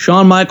older.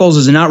 Shawn Michaels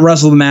has not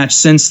wrestled a match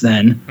since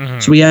then,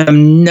 so we have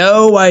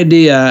no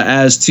idea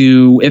as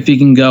to if he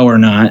can go or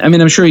not. I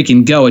mean, I'm sure he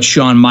can go at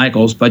Shawn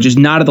Michaels, but just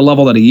not at the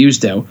level that he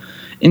used to.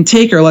 And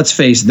Taker, let's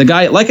face it, the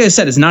guy, like I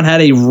said, has not had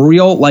a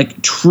real,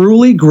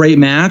 truly great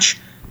match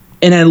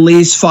in at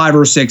least 5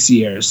 or 6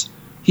 years.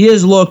 He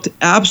has looked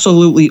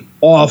absolutely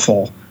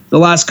awful the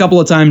last couple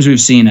of times we've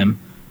seen him.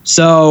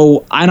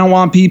 So I don't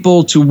want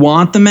people to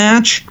want the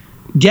match,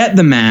 get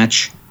the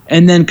match,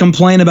 and then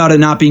complain about it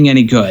not being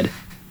any good.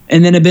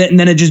 And then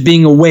it just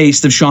being a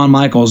waste of Shawn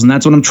Michaels. And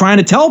that's what I'm trying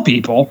to tell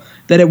people,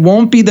 that it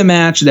won't be the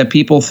match that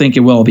people think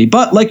it will be.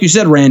 But like you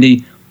said,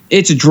 Randy,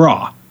 it's a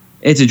draw.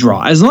 It's a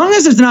draw. As long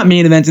as it's not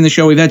main eventing the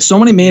show. We've had so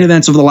many main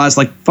events over the last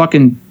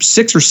fucking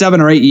 6 or 7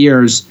 or 8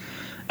 years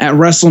at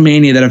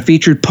WrestleMania that have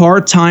featured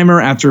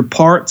part-timer after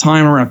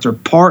part-timer after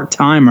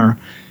part-timer.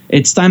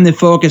 It's time to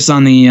focus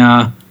on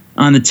the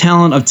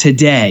talent of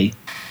today.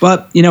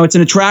 But, it's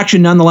an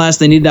attraction nonetheless.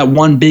 They need that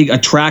one big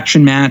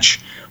attraction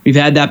match. We've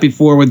had that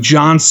before with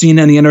John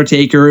Cena and The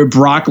Undertaker,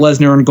 Brock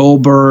Lesnar and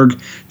Goldberg,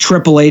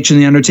 Triple H and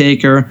The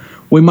Undertaker.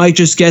 We might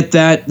just get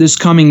that this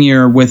coming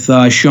year with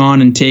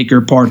Shawn and Taker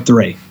Part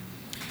 3.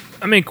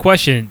 I mean,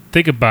 question.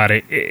 Think about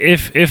it.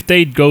 If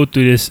they go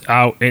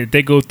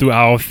through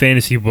our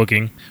fantasy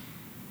booking,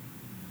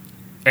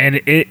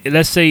 and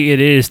let's say it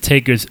is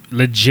Taker's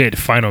legit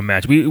final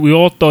match. We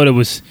all thought it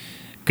was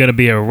gonna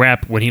be a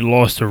wrap when he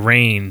lost to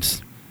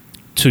Reigns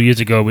 2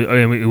 years ago.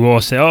 We all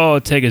said, "Oh,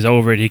 Taker's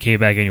over it. He came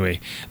back anyway."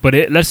 But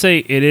let's say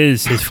it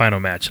is his final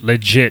match,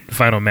 legit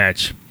final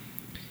match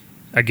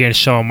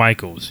against Shawn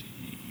Michaels.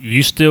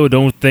 You still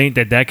don't think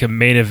that can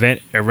main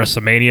event at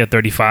WrestleMania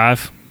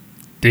 35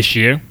 this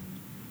year?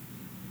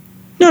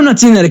 No, I'm not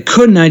saying that it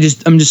couldn't. I'm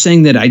just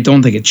saying that I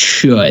don't think it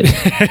should.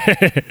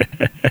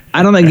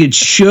 I don't think it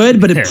should,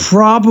 but it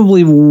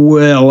probably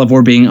will if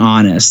we're being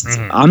honest.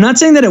 I'm not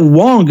saying that it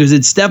won't, because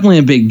it's definitely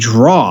a big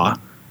draw.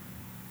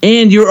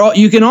 And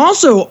you can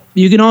also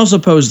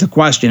pose the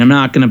question. I'm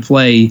not going to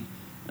play.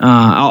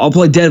 I'll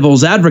play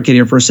devil's advocate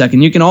here for a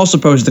second. You can also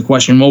pose the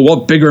question. Well,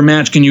 what bigger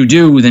match can you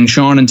do than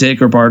Shawn and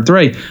Taker Part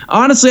 3?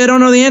 Honestly, I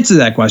don't know the answer to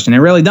that question. I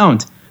really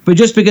don't. But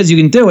just because you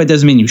can do it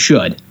doesn't mean you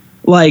should.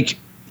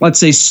 Let's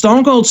say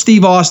Stone Cold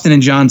Steve Austin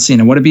and John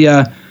Cena. Would it be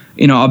a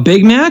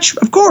big match?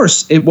 Of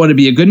course. Would it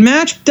be a good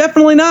match?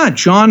 Definitely not.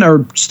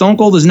 Stone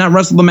Cold has not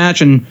wrestled a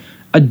match in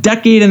a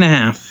decade and a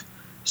half.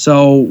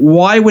 So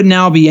why would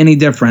now be any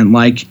different?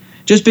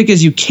 Just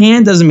because you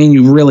can doesn't mean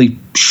you really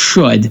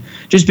should.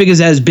 Just because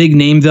it has big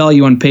name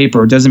value on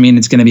paper doesn't mean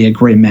it's going to be a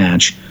great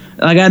match.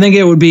 I think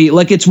it would be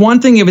it's one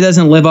thing if it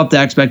doesn't live up to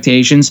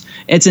expectations.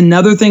 It's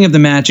another thing if the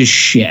match is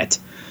shit.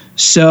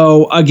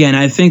 So, again,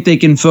 I think they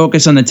can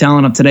focus on the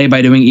talent of today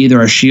by doing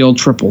either a Shield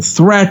triple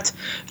threat.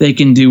 They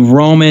can do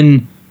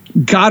Roman,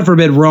 God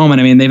forbid Roman.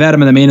 I mean, they've had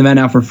him in the main event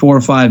now for 4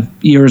 or 5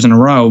 years in a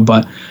row.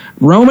 But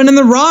Roman and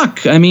The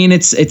Rock. I mean,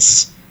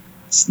 it's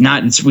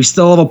not. We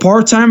still have a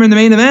part-timer in the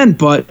main event,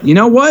 but you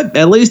know what?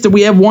 At least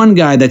we have one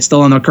guy that's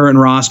still on the current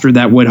roster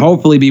that would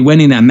hopefully be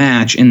winning that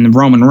match in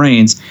Roman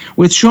Reigns.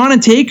 With Shawn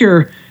and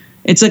Taker,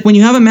 it's like when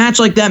you have a match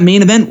like that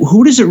main event,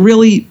 who does it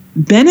really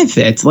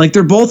benefit? Like,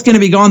 they're both going to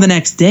be gone the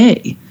next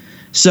day.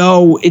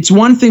 So it's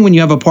one thing when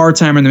you have a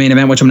part-timer in the main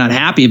event, which I'm not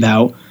happy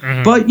about.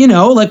 Mm-hmm. But, you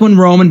know, like when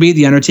Roman beat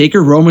The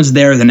Undertaker, Roman's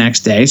there the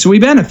next day, so he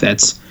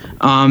benefits.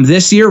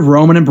 This year,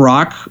 Roman and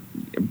Brock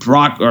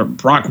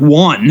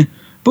won,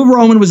 but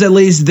Roman was at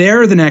least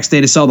there the next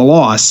day to sell the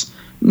loss.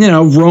 You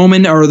know,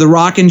 Roman or The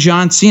Rock and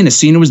John Cena.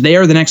 Cena was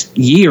there the next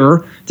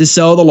year to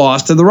sell the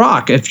loss to The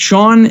Rock. If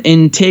Shawn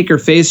and Taker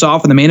face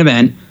off in the main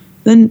event,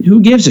 then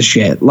who gives a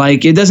shit?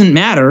 Like, it doesn't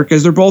matter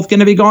because they're both going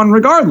to be gone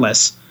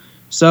regardless.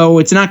 So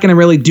it's not going to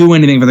really do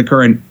anything for the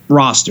current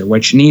roster,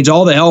 which needs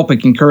all the help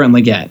it can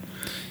currently get.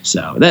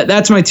 So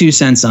that's my 2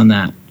 cents on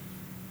that.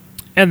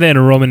 And then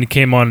Roman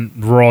came on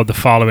Raw the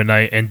following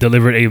night and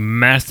delivered a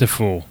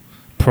masterful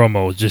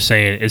promo, just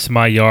saying, "It's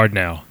my yard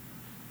now."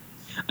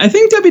 I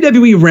think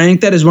WWE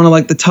ranked that as one of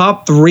like the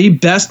top 3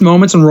 best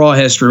moments in Raw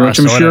history, which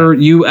I'm sure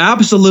you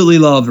absolutely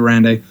loved,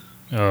 Randy.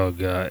 Oh,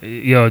 God.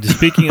 Yo,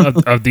 speaking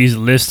of these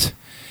lists,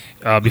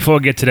 before I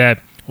get to that,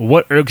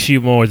 what irks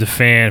you more as a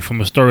fan from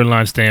a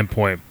storyline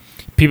standpoint?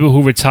 People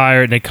who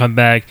retire and they come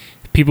back,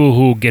 people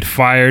who get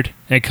fired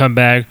and come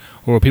back,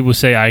 or people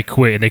say, "I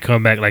quit," and they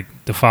come back like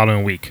the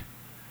following week?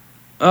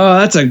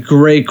 That's a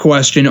great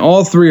question.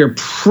 All 3 are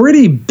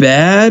pretty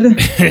bad.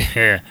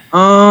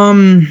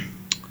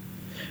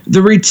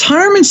 The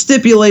retirement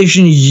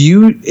stipulation,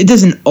 it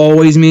doesn't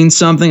always mean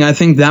something. I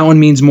think that one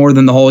means more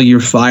than the whole "you're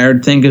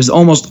fired" thing, because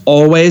almost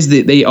always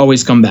they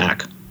always come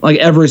back, like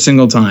every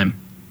single time.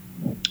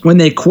 When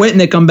they quit and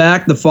they come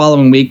back the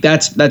following week,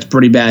 that's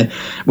pretty bad.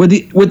 With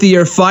the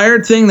 "you're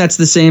fired" thing, that's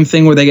the same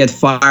thing where they get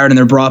fired and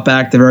they're brought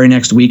back the very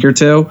next week or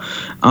two.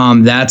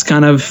 That's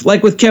kind of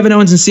like with Kevin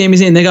Owens and Sami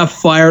Zayn. They got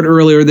fired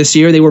earlier this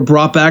year. They were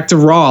brought back to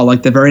Raw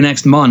like the very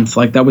next month.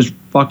 Like, that was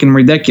fucking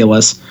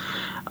ridiculous.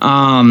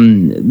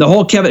 The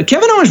whole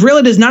Kevin Owens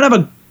really does not have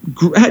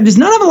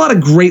a lot of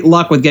great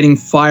luck with getting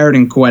fired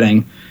and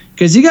quitting,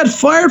 because he got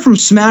fired from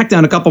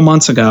SmackDown a couple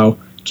months ago,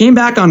 came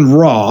back on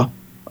Raw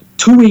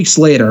 2 weeks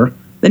later,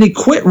 then he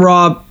quit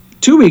Raw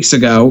 2 weeks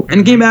ago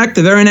and came back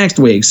the very next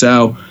week.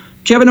 So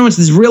Kevin Owens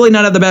does really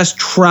not have the best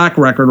track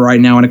record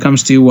right now when it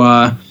comes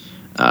to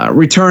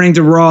returning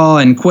to Raw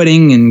and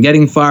quitting and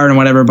getting fired and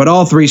whatever. But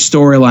all 3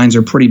 storylines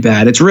are pretty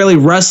bad. It's really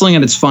wrestling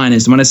at its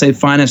finest. When I say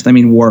finest, I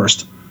mean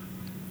worst.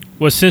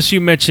 Well, since you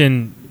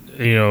mentioned,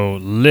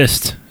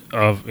 list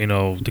of,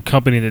 the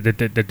company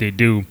that they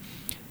do,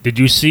 did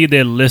you see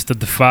their list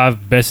of the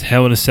 5 best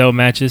Hell in a Cell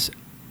matches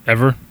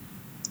ever?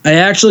 I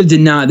actually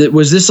did not.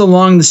 Was this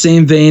along the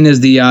same vein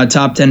as the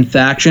top 10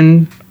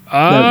 faction? The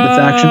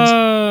factions?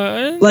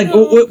 Like,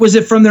 was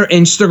it from their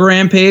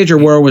Instagram page, or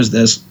where was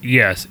this?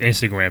 Yes,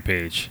 Instagram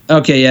page.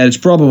 Okay, yeah, it's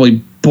probably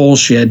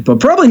bullshit, but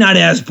probably not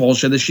as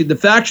bullshit. The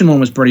faction one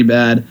was pretty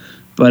bad.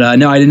 But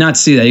no, I did not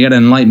see that. You got to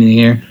enlighten me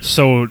here.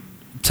 So,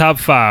 top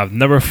 5.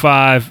 Number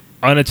 5,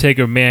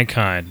 Undertaker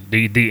Mankind.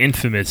 The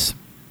infamous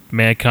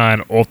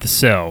Mankind off the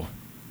cell.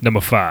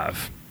 Number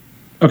 5.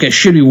 Okay,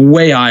 should be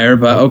way higher,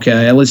 but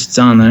okay, at least it's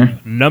on there.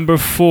 Number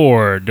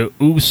 4, the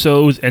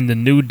Usos and the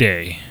New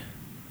Day.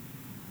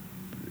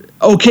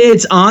 Okay,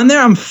 it's on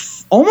there. I'm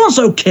almost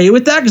okay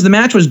with that because the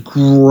match was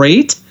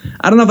great.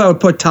 I don't know if I would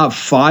put top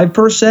 5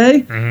 per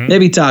se,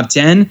 maybe top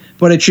 10,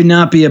 but it should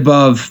not be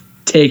above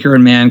Taker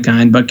and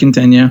Mankind, but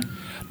continue.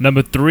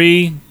 Number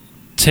 3,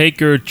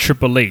 Taker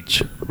Triple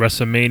H,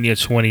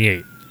 WrestleMania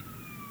 28.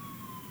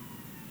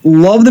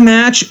 Love the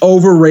match.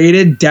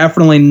 Overrated.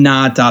 Definitely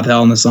not top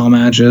Hell in the Cell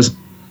matches.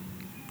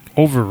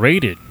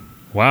 Overrated?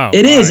 Wow.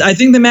 It is. I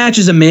think the match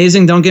is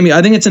amazing. Don't get me.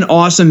 I think it's an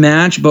awesome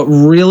match, but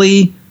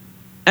really,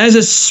 as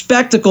a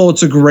spectacle,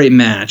 it's a great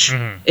match.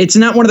 It's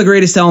not one of the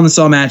greatest Hell in the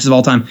Cell matches of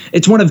all time.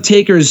 It's one of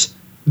Taker's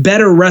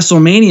better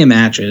WrestleMania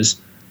matches,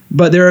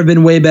 but there have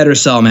been way better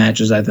Cell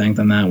matches, I think,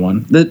 than that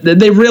one.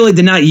 They really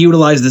did not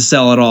utilize the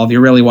Cell at all if you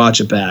really watch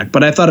it back.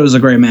 But I thought it was a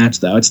great match,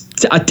 though. It's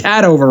a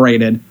tad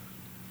overrated.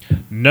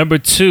 Number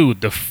 2,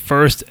 the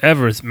first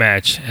ever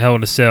match, Hell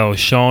in a Cell,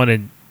 Shawn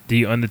and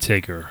The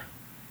Undertaker.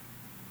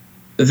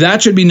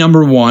 That should be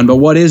number 1, but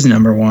what is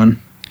number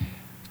 1?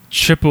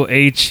 Triple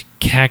H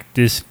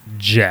Cactus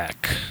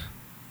Jack.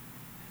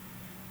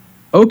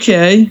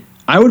 Okay.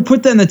 I would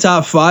put that in the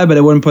top 5, but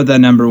I wouldn't put that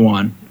number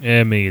 1.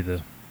 Yeah, me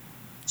either.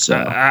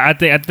 So I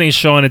think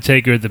Shawn and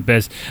Taker are the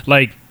best.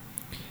 Like,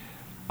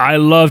 I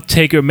love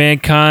Taker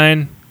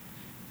Mankind,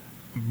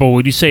 but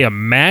would you say a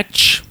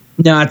match?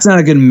 No, it's not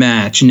a good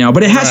match, no.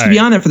 But it has to be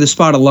on there for the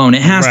spot alone.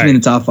 It has to be in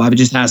the top 5. It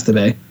just has to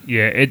be.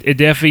 Yeah, it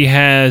definitely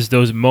has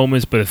those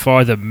moments. But as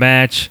far as the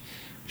match,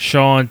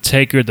 Shawn,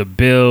 Taker, the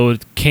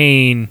build,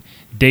 Kane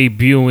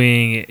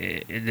debuting,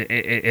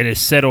 it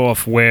is set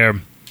off where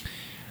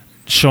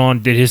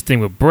Shawn did his thing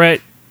with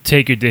Brett,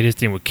 Taker did his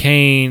thing with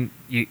Kane.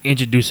 You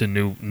introduce a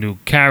new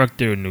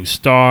character, a new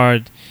star,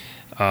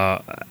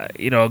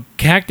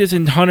 Cactus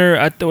and Hunter,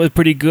 I thought was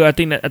pretty good. I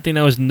think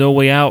that was No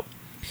Way Out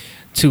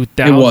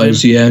 2000. It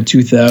was,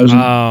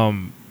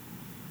 2000.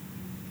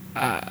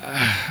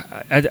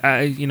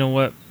 You know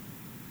what?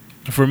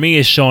 For me,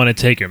 it's Shawn and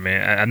Taker,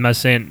 man. I'm not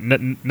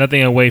saying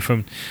nothing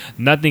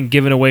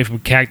given away from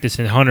Cactus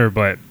and Hunter,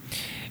 but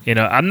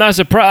I'm not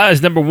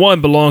surprised. Number one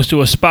belongs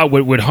to a spot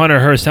with Hunter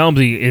Hearst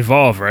Helmsley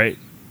involved, right?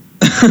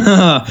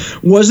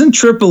 Wasn't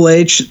Triple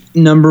H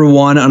number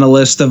one on a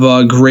list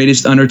of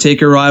greatest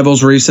Undertaker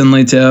rivals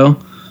recently too?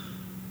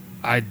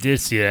 I did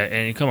see that,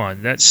 and come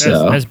on, that's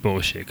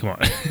bullshit. Come on.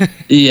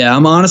 Yeah,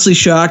 I'm honestly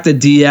shocked that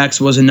DX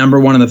wasn't number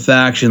one on the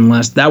faction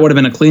list. That would have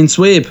been a clean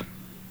sweep.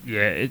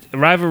 Yeah,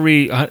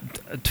 rivalry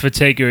for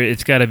Taker,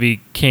 it's got to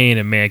be Kane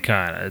and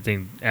Mankind. I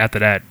think after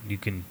that, you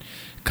can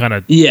kind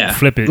of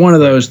flip it. One of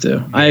those two.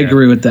 Yeah. I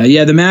agree with that.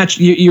 Yeah, the match,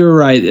 you're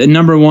right.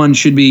 Number one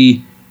should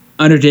be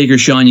Undertaker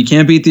Shawn. You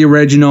can't beat the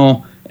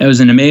original. It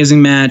was an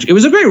amazing match. It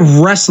was a great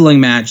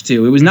wrestling match,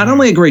 too. It was not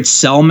only a great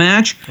sell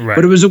match, but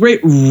it was a great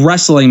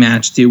wrestling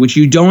match, too, which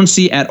you don't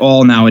see at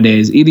all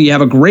nowadays. Either you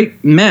have a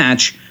great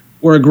match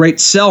or a great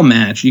sell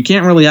match. You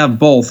can't really have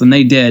both, and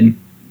they did.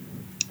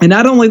 And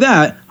not only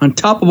that, on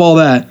top of all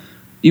that,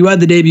 you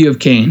had the debut of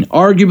Kane.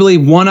 Arguably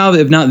one of,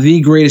 if not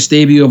the greatest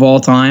debut of all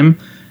time.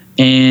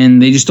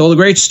 And they just told a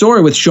great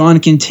story with Shawn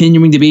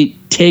continuing to beat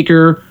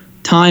Taker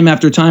time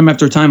after time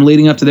after time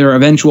leading up to their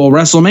eventual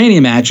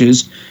WrestleMania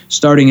matches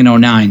starting in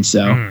 2009.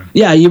 So,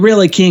 yeah, you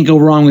really can't go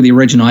wrong with the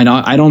original.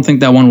 I don't think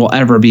that one will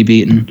ever be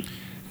beaten.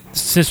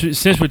 Since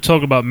we're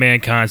talking about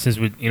Mankind, since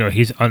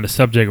he's on the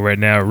subject right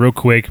now, real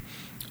quick,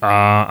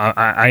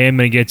 I am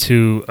going to get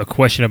to a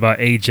question about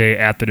AJ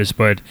after this,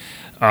 but,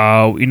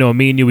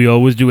 me and you, we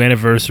always do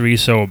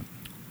anniversaries, so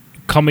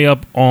coming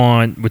up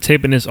we're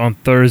taping this on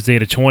Thursday,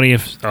 the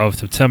 20th of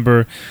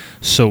September,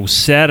 so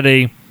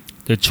Saturday,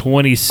 the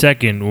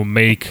 22nd will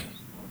make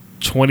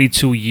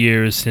 22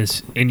 years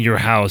since In Your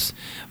House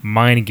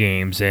Mind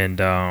Games. And,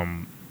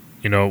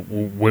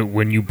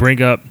 when you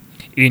bring up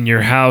In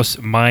Your House,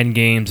 Mind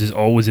Games is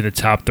always in the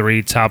top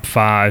 3, top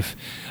 5.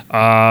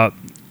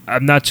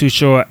 I'm not too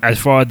sure as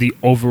far as the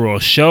overall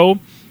show,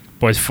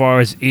 but as far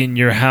as In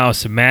Your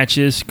House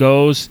matches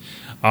goes,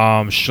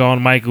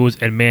 Shawn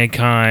Michaels and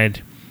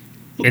Mankind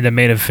in the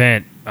main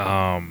event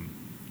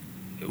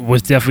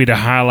was definitely the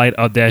highlight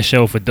of that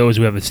show. For those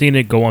who haven't seen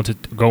it, go on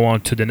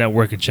to the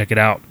network and check it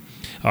out.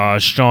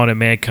 Shawn and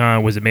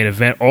Mankind was the main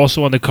event.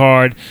 Also on the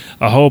card,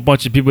 a whole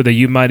bunch of people that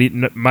you might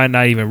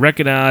not even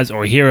recognize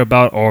or hear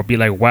about or be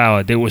like,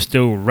 wow, they were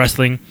still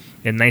wrestling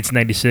in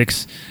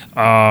 1996.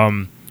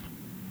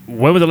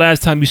 When was the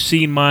last time you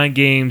seen Mind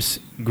Games,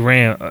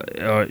 Graham?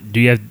 Do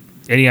you have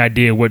any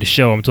idea what the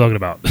show I'm talking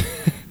about?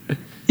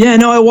 Yeah,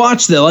 no, I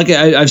watched it. Like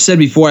I've said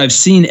before, I've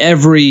seen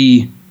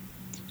every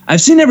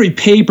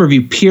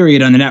pay-per-view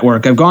period on the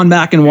network. I've gone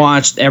back and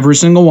watched every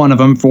single one of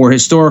them for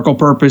historical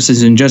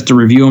purposes and just to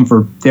review them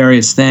for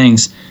various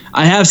things.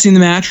 I have seen the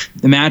match.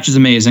 The match is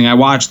amazing. I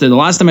watched it. The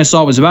last time I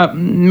saw it was about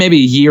maybe a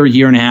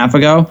year and a half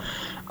ago.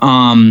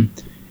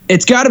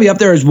 It's got to be up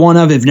there as one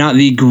of, if not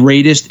the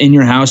greatest In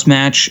Your House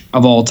match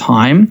of all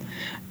time.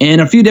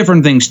 And a few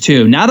different things,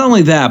 too. Not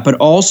only that, but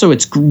also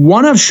it's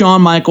one of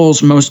Shawn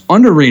Michaels' most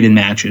underrated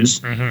matches.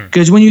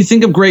 Because when you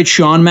think of great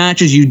Shawn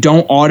matches, you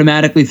don't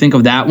automatically think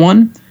of that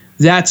one.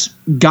 That's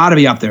got to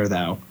be up there,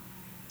 though.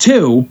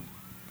 2,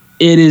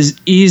 it is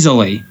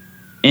easily,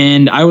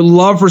 and I would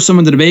love for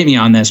someone to debate me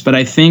on this, but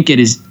I think it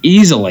is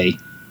easily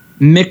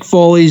Mick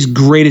Foley's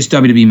greatest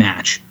WWE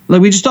match.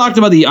 Like, we just talked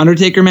about the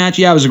Undertaker match.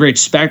 Yeah, it was a great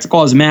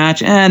spectacle as a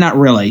match. Not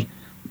really.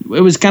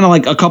 It was kind of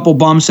like a couple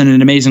bumps and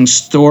an amazing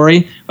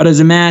story, but as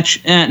a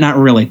match, not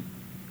really.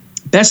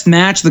 Best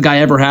match the guy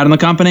ever had in the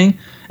company,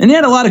 and he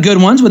had a lot of good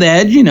ones with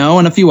Edge, and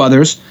a few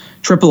others.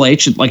 Triple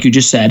H, like you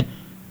just said.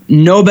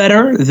 No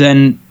better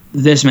than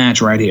this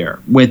match right here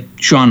with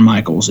Shawn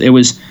Michaels.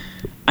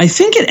 I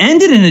think it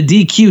ended in a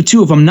DQ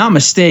too, if I'm not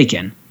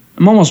mistaken.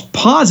 I'm almost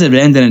positive it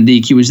ended in a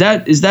DQ.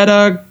 Is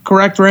that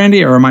correct,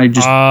 Randy, or am I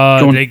just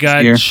going? They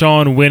got here?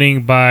 Shawn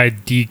winning by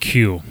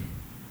DQ.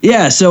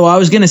 Yeah, so I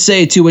was going to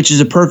say too, which is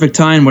a perfect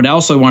time. What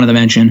else I wanted to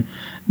mention,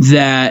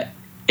 that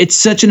it's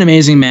such an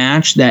amazing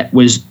match that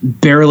was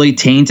barely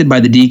tainted by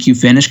the DQ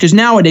finish, because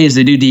nowadays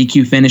they do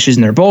DQ finishes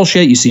and they're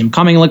bullshit. You see them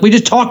coming, like we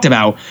just talked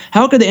about.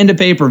 How could they end a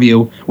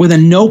pay-per-view with a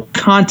no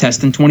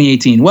contest in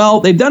 2018?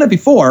 Well, they've done it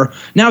before,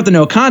 now with the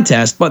no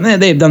contest, but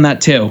they've done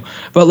that too.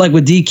 But like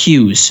with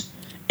DQs.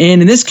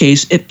 And in this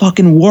case, it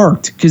fucking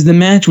worked, because the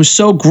match was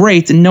so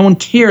great and no one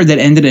cared that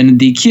it ended in a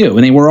DQ.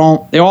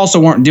 And they also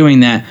weren't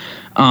doing that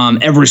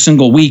every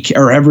single week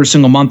or every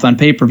single month on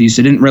pay-per-views.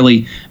 It didn't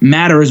really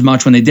matter as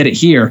much when they did it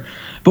here.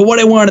 But what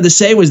I wanted to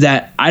say was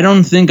that I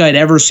don't think I'd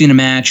ever seen a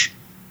match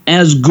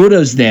as good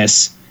as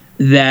this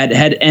that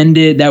had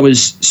ended, that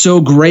was so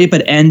great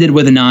but ended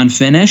with a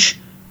non-finish.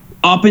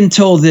 Up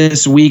until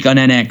this week on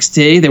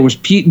NXT, there was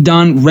Pete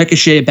Dunne,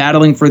 Ricochet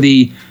battling for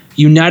the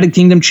United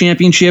Kingdom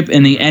Championship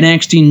and the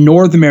NXT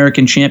North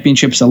American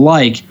Championships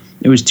alike.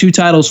 It was 2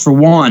 titles for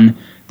one.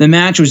 The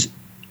match was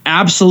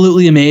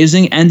absolutely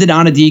amazing. Ended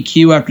on a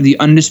DQ after the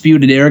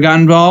Undisputed Era got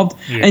involved.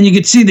 Yeah. And you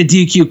could see the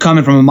DQ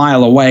coming from a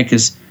mile away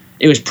because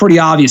it was pretty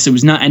obvious it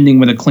was not ending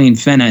with a clean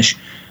finish.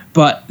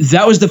 But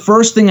that was the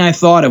first thing I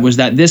thought of, was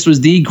that this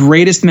was the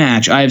greatest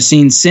match I have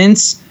seen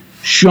since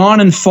Shawn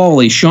and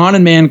Foley, Shawn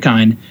and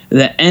Mankind,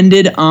 that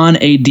ended on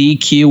a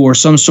DQ or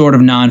some sort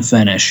of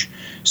non-finish.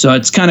 So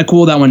it's kind of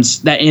cool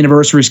that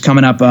anniversary is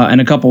coming up in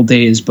a couple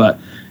days. But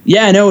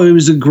yeah, no, it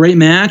was a great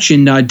match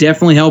and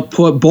definitely helped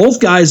put both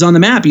guys on the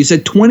map. You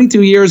said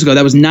 22 years ago.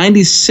 That was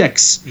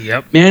 96.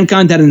 Yep.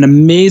 Mankind had an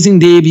amazing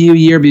debut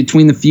year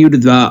between the feud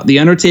of The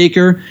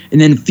Undertaker and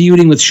then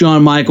feuding with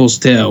Shawn Michaels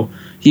too.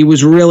 He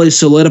was really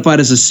solidified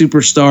as a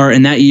superstar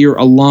in that year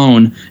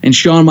alone, and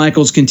Shawn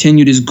Michaels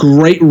continued his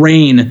great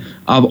reign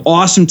of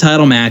awesome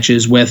title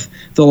matches with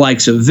the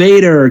likes of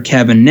Vader,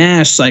 Kevin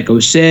Nash, Psycho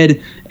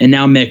Sid, and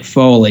now Mick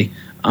Foley.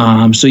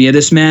 So yeah,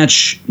 this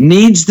match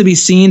needs to be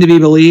seen to be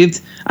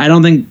believed. I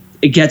don't think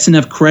it gets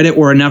enough credit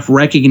or enough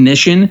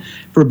recognition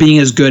for being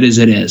as good as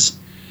it is.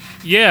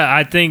 Yeah,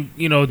 I think,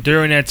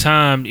 during that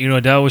time,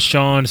 that was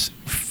Shawn's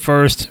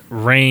first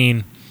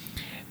reign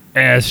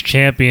as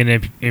champion,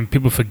 and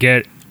people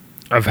forget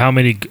of how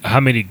many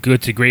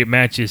good to great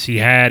matches he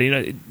had.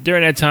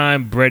 During that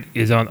time, Bret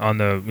is on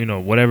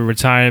the whatever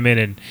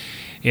retirement,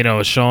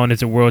 and Shawn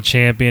is a world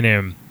champion,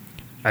 and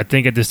I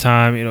think at this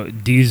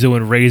time Diesel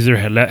and Razor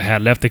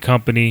had left the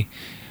company,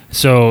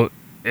 so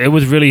it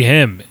was really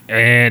him,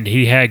 and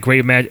he had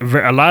great match,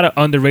 a lot of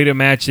underrated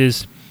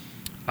matches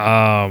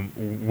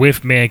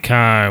with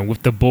Mankind,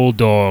 with the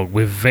Bulldog,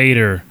 with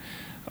Vader,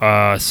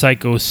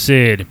 Psycho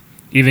Sid.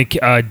 Even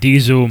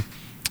Diesel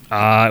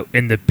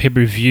in the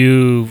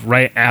pay-per-view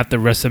right after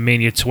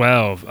WrestleMania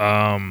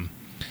 12.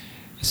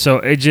 So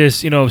it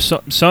just,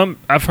 some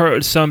I've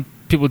heard some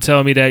people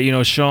tell me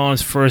that,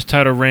 Shawn's first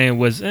title reign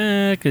was,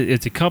 'cause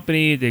it's a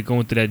company, they're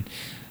going through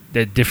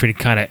that different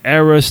kind of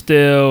era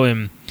still,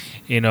 and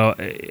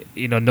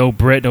no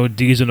Bret, no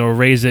Diesel, no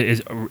Razor.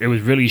 It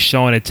was really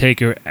Shawn and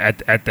Taker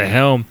at the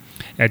helm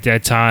at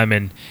that time,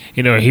 and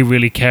he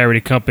really carried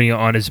the company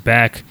on his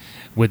back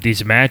with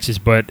these matches.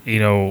 But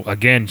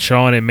again,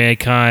 Shawn and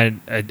Mankind,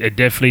 a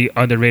definitely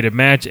underrated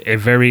match, a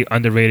very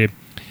underrated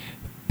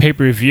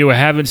pay-per-view. I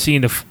haven't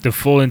seen the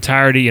full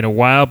entirety in a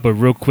while, but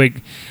real quick,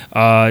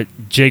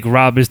 Jake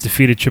Roberts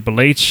defeated Triple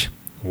H.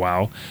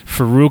 Wow.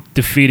 Farouk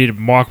defeated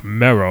Mark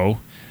Mero.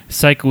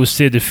 Psycho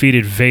Sid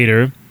defeated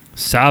Vader.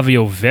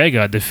 Savio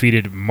Vega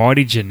defeated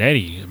Marty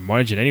Jannetty.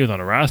 Marty Jannetty was on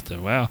the roster.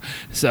 Wow.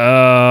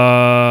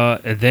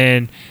 And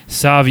then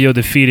Savio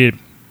defeated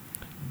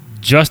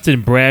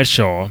Justin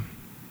Bradshaw.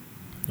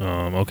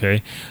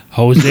 Okay.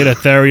 Jose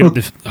Lothario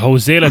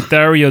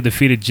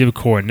defeated Jim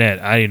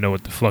Cornette. I didn't know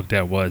what the fuck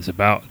that was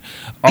about.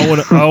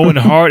 Owen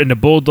Hart and the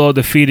Bulldog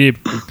defeated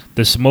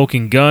the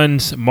Smoking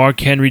Guns. Mark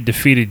Henry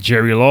defeated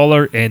Jerry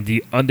Lawler, and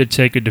The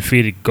Undertaker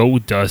defeated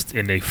Goldust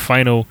in a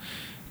final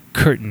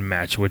curtain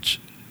match, which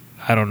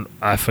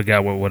I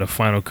forgot what a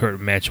final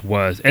curtain match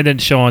was. And then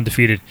Shawn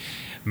defeated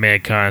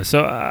Mankind.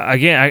 So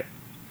again,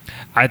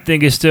 I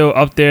think it's still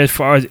up there as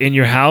far as in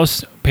your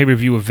house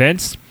pay-per-view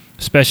events,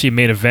 especially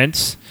main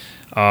events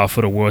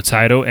for the world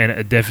title.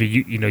 And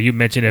definitely, you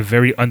mentioned a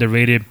very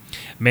underrated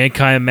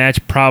Mankind match,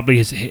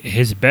 probably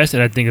his best,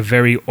 and I think a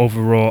very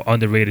overall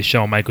underrated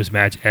Shawn Michaels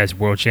match as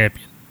world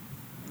champion.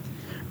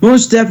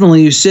 Most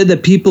definitely. You said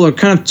that people are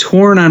kind of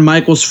torn on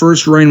Michaels'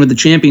 first reign with the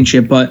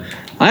championship, but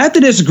I have to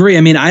disagree.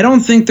 I mean, I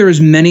don't think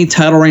there's many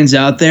title reigns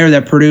out there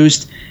that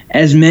produced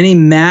as many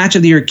match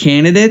of the year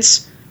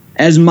candidates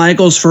as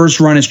Michaels'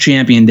 first run as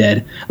champion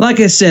did. Like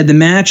I said, the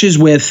matches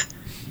with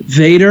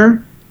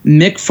Vader,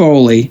 Mick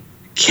Foley,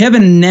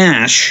 Kevin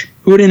Nash,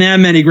 who didn't have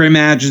many great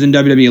matches in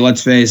WWE,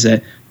 let's face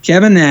it.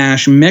 Kevin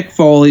Nash, Mick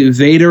Foley,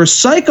 Vader,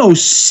 Psycho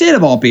Sid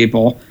of all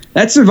people.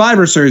 That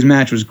Survivor Series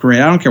match was great.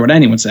 I don't care what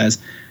anyone says.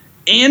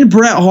 And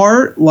Bret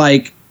Hart,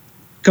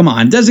 come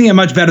on, doesn't get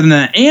much better than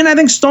that. And I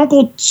think Stone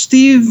Cold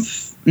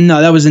Steve,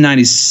 no, that was in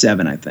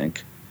 97, I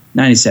think.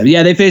 97.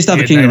 Yeah, they faced off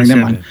at King of the Ring.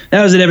 Never mind.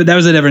 That was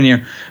a different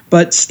year.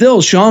 But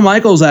still, Shawn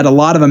Michaels had a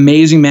lot of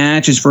amazing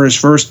matches for his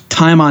first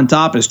time on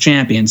top as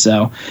champion.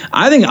 So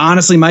I think,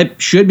 honestly,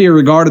 should be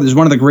regarded as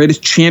one of the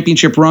greatest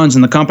championship runs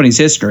in the company's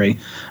history.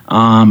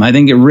 I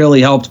think it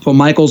really helped put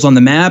Michaels on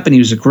the map, and he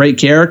was a great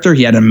character.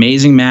 He had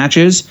amazing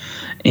matches.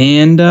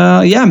 And,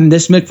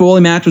 this Mick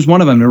Foley match was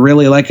one of them. It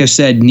really, like I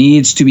said,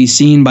 needs to be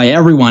seen by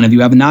everyone. If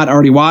you have not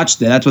already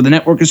watched it, that's what the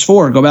network is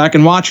for. Go back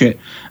and watch it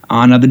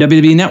on the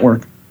WWE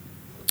Network.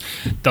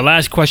 The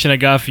last question I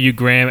got for you,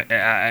 Graham,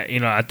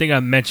 I think I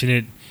mentioned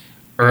it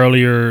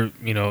earlier,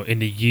 in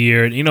the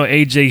year.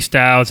 AJ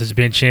Styles has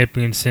been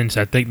champion since,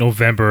 I think,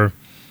 November,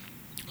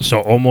 so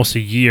almost a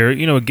year.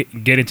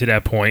 Getting to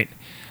that point,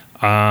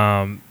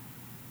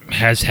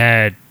 has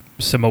had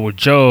Samoa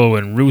Joe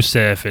and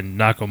Rusev and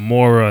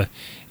Nakamura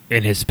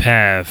in his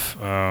path.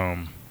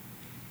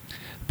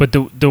 But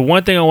the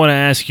one thing I want to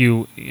ask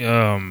you,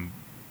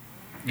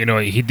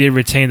 he did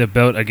retain the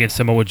belt against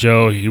Samoa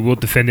Joe. He will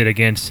defend it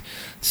against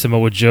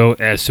Samoa Joe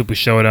at Super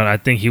Showdown. I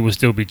think he will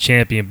still be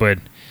champion. But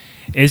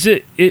is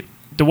it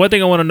the one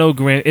thing I want to know,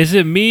 Grant, is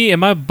it me?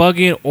 Am I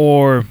bugging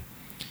or?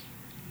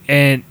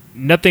 And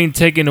nothing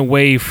taken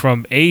away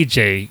from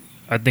AJ.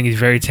 I think he's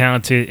very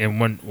talented and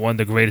one of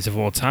the greatest of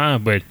all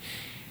time. But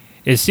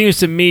it seems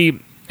to me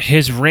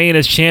his reign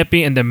as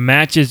champion and the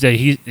matches that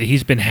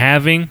he's been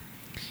having,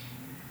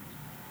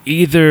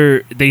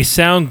 either they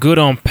sound good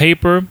on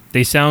paper,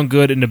 they sound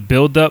good in the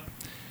build-up,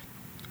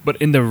 but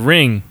in the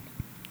ring,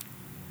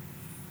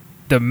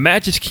 the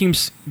matches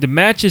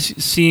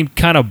seem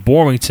kind of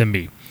boring to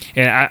me.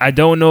 And I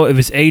don't know if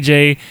it's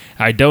AJ.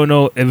 I don't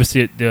know if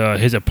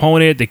it's his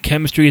opponent. The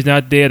chemistry is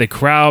not there. The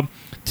crowd,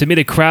 to me,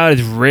 the crowd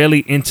is rarely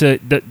into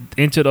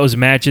those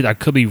matches. I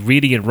could be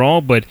reading it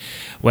wrong, but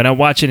when I'm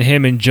watching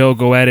him and Joe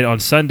go at it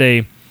on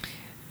Sunday,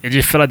 it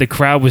just felt like the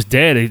crowd was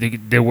dead.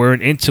 They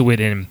weren't into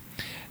it,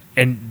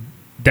 and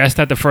that's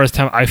not the first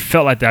time I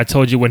felt like that. I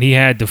told you when he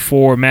had the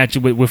 4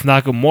 matches with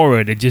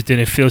Nakamura, it just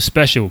didn't feel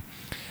special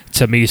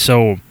to me.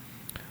 So,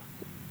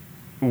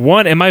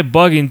 1, am I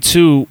bugging?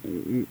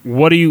 2,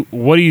 what do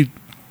you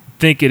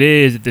think it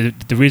is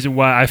the reason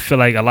why I feel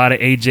like a lot of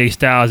AJ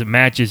Styles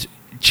matches,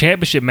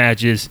 championship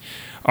matches,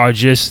 are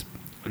just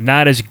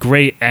not as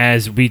great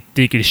as we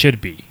think it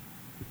should be?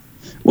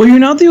 Well, you're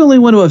not the only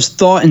one who has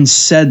thought and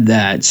said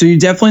that, so you're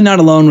definitely not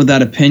alone with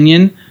that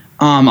opinion.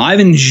 I've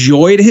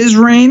enjoyed his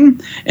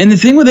reign, and the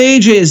thing with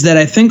AJ is that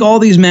I think all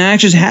these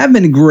matches have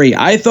been great.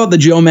 I thought the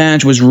Joe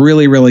match was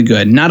really, really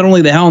good. Not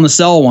only the Hell in a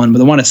Cell one, but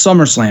the one at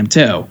SummerSlam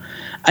too.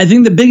 I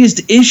think the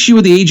biggest issue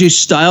with the AJ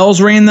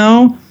Styles reign,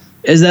 though,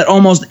 is that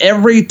almost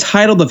every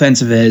title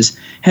defense of his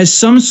has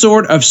some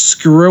sort of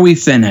screwy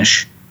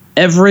finish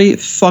every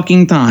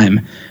fucking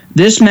time.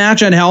 This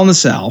match at Hell in a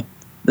Cell,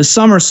 the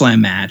SummerSlam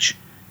match,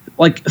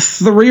 like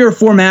 3 or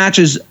 4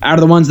 matches out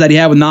of the ones that he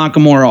had with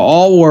Nakamura,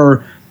 all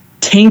were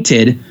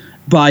tainted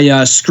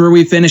by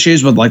screwy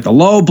finishes with like the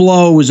low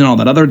blows and all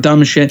that other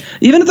dumb shit.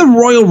 Even at the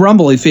Royal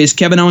Rumble, he faced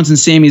Kevin Owens and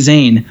Sami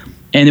Zayn,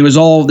 and there was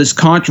all this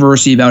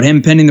controversy about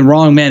him pinning the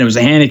wrong man. It was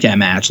a handicap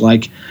match.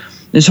 Like,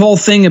 this whole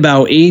thing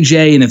about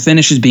AJ and the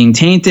finishes being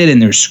tainted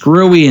and they're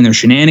screwy and they're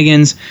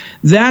shenanigans,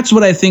 that's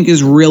what I think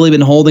has really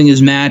been holding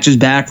his matches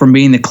back from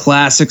being the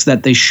classics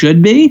that they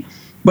should be.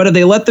 But if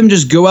they let them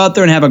just go out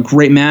there and have a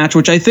great match,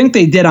 which I think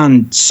they did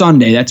on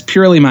Sunday, that's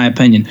purely my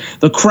opinion.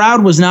 The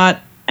crowd was not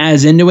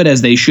as into it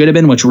as they should have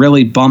been, which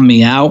really bummed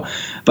me out.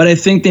 But I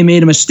think they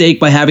made a mistake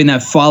by having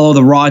that follow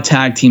the Raw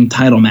Tag Team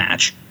title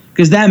match,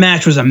 because that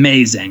match was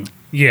amazing.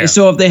 Yeah.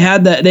 So if they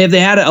had that, if they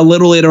had it a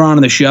little later on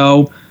in the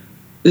show,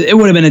 it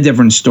would have been a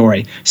different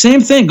story.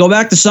 Same thing. Go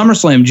back to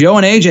SummerSlam. Joe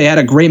and AJ had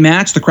a great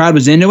match. The crowd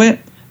was into it.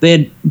 They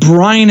had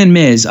Bryan and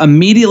Miz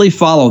immediately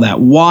follow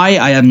that. Why?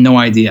 I have no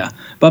idea.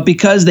 But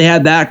because they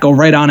had that go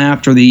right on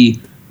after the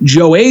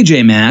Joe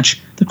AJ match,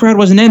 the crowd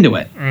wasn't into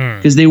it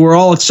because they were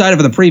all excited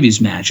for the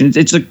previous match. And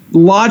it's a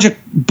logic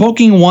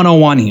booking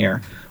 101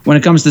 here when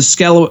it comes to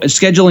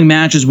scheduling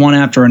matches one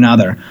after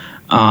another.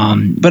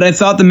 But I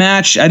thought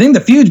I think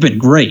the feud's been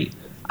great.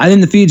 I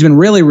think the feud's been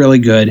really, really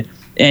good.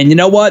 And you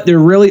know what? There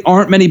really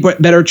aren't many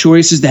better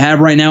choices to have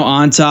right now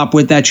on top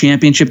with that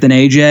championship than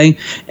AJ.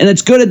 And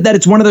it's good that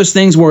it's one of those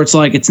things where it's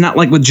like, it's not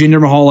like with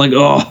Jinder Mahal, like,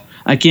 oh,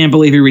 I can't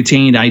believe he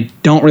retained. I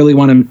don't really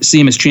want to see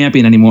him as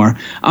champion anymore.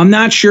 I'm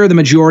not sure the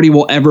majority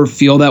will ever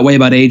feel that way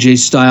about AJ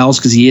Styles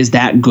because he is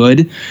that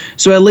good.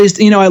 So at least,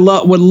 I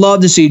would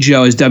love to see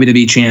Joe as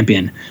WWE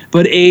champion.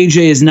 But AJ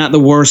is not the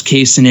worst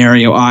case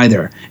scenario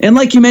either. And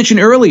like you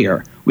mentioned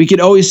earlier, we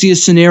could always see a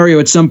scenario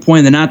at some point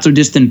in the not so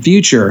distant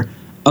future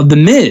of The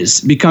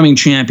Miz becoming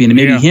champion and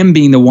maybe him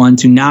being the one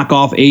to knock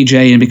off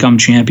AJ and become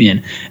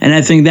champion. And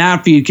I think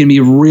that feud can be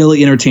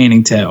really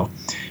entertaining too.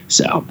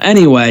 So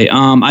anyway,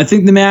 I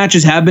think the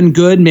matches have been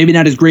good. Maybe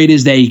not as great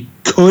as they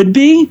could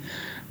be,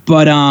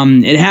 but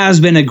it has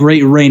been a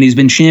great reign. He's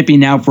been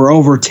champion now for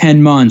over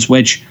 10 months,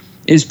 which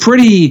is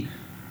pretty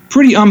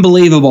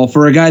unbelievable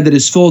for a guy that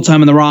is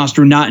full-time in the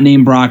roster, not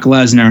named Brock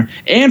Lesnar,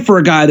 and for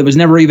a guy that was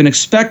never even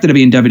expected to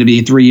be in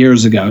WWE 3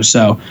 years ago.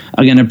 So,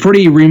 again, a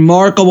pretty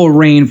remarkable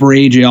reign for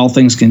AJ, all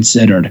things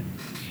considered.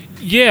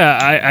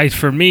 Yeah,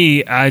 for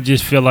me, I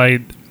just feel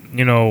like,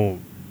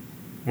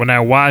 when I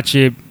watch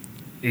it,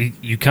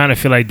 you kind of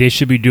feel like they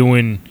should be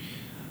doing,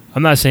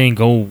 I'm not saying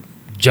go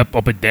jump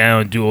up and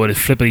down, do all the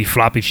flippity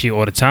floppy shit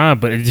all the time,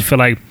 but I just feel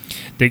like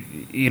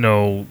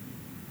the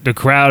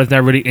crowd is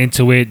not really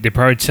into it. They're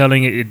probably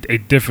telling it a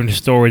different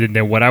story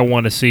than what I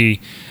want to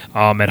see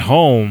at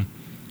home.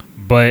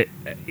 But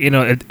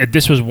if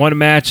this was one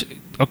match,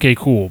 okay,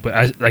 cool.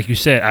 But like you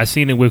said, I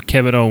seen it with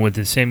Kevin Owens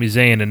and Sami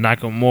Zayn and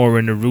Nakamura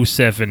and the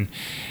Rusev, and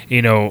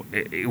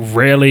it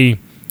rarely.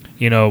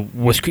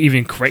 What's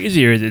even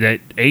crazier is that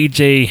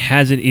AJ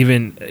hasn't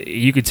even,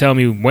 you could tell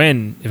me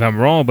when, if I'm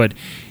wrong, but,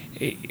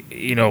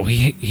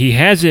 he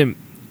hasn't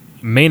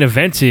main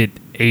evented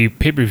a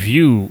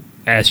pay-per-view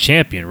as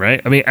champion, right?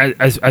 I mean,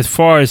 as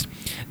far as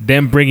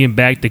them bringing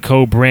back the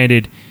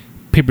co-branded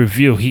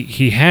pay-per-view,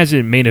 he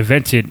hasn't main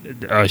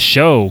evented a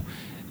show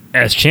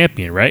as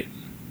champion, right?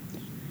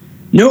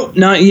 Nope,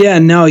 not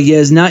yet. No, he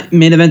has not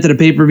main evented a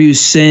pay-per-view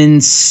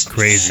since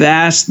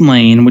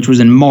Fastlane, which was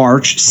in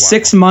March,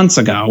 6 months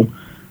ago.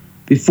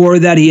 Before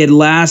that, he had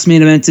last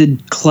main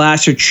evented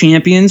Clash of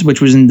Champions, which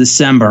was in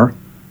December.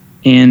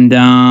 And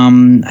I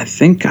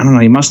don't know,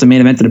 he must have main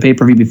evented a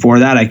pay-per-view before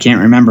that. I can't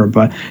remember.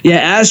 But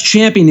yeah, as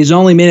champion, he's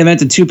only main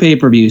evented 2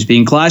 pay-per-views,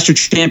 being Clash of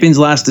Champions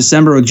last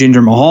December with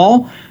Jinder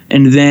Mahal,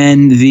 and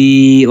then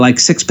the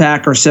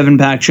 6-pack or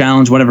 7-pack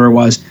challenge, whatever it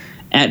was,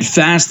 at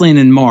Fastlane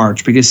in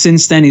March. Because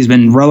since then, he's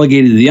been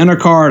relegated to the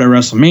undercard at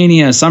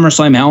WrestleMania,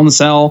 SummerSlam, Hell in a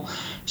Cell.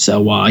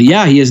 So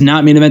yeah, he has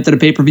not main evented a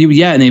pay-per-view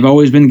yet, and they've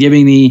always been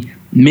giving the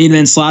main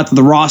event slot to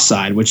the Raw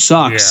side, which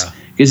sucks. Yeah.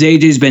 Because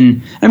AJ's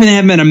been, they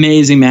haven't been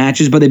amazing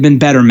matches, but they've been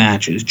better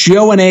matches.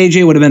 Joe and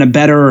AJ would have been a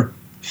better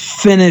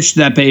finish to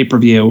that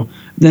pay-per-view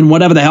than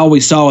whatever the hell we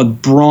saw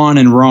with Braun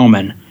and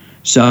Roman.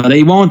 So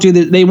they won't do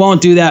that. They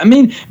won't do that.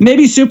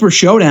 Maybe Super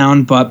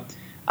Showdown, but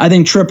I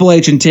think Triple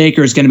H and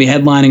Taker is going to be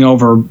headlining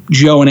over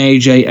Joe and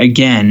AJ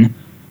again.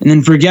 And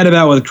then forget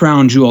about with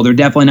Crown Jewel. They're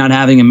definitely not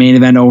having a main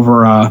event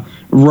over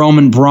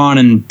Roman, Braun,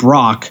 and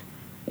Brock.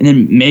 And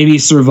then maybe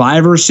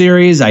Survivor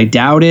Series. I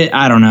doubt it.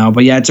 I don't know.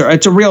 But yeah,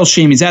 it's a real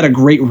shame. He's had a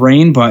great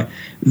reign, but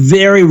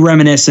very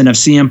reminiscent of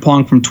CM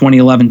Punk from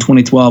 2011,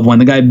 2012, when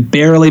the guy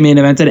barely main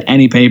evented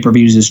any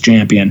pay-per-views as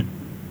champion.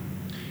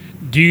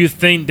 Do you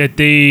think that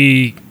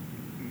they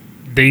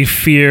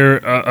fear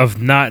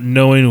of not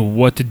knowing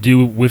what to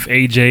do with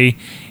AJ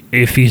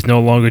if he's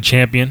no longer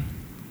champion?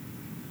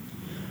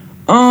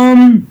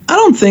 I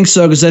don't think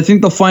so, because I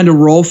think they'll find a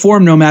role for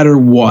him no matter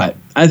what.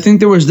 I think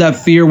there was that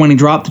fear when he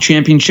dropped the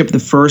championship the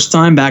first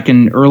time back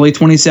in early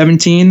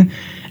 2017.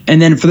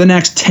 And then for the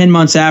next 10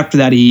 months after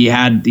that, he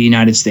had the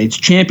United States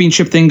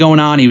Championship thing going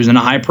on. He was in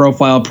a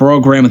high-profile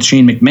program with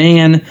Shane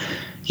McMahon.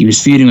 He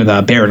was feuding with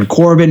Baron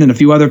Corbin and a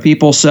few other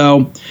people.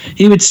 So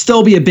he would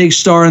still be a big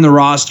star in the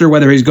roster,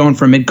 whether he's going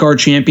for a mid-card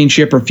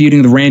championship or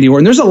feuding with Randy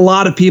Orton. There's a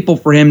lot of people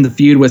for him to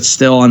feud with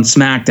still on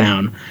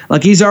SmackDown.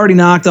 Like, he's already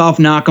knocked off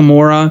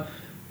Nakamura,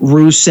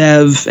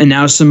 Rusev, and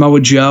now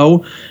Samoa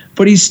Joe.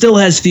 But he still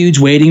has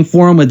feuds waiting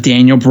for him with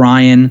Daniel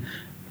Bryan,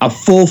 a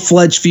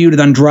full-fledged feud with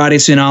Andrade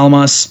Cien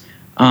Almas,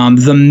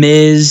 The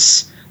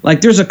Miz. Like,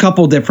 there's a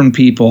couple different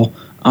people.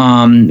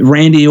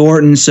 Randy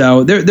Orton.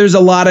 So there's a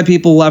lot of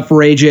people left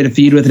for AJ to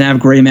feud with and have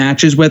great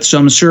matches with. So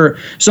I'm sure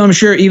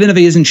even if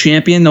he isn't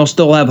champion, they'll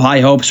still have high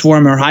hopes for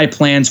him or high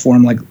plans for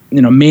him, like,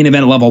 main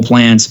event level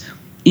plans,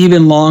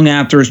 even long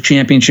after his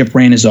championship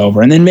reign is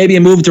over. And then maybe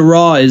a move to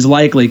Raw is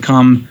likely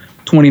come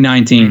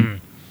 2019.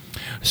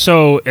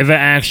 So if I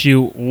ask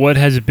you, what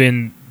has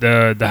been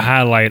the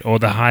highlight or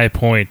the high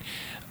point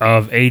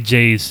of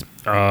AJ's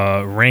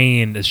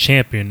reign as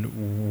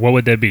champion, what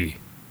would that be?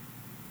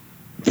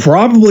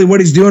 Probably what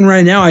he's doing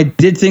right now. I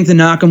did think the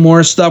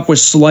Nakamura stuff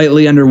was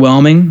slightly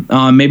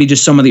underwhelming. Maybe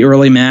just some of the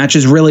early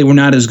matches really were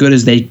not as good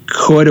as they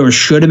could or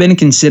should have been,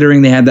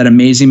 considering they had that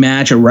amazing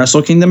match at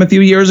Wrestle Kingdom a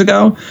few years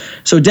ago.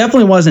 So it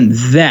definitely wasn't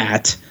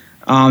that.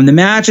 The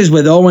matches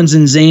with Owens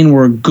and Zayn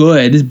were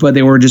good, but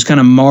they were just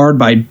kind of marred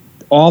by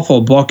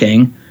awful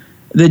booking.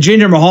 The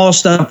Jinder Mahal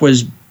stuff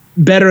was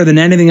better than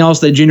anything else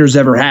that Jinder's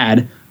ever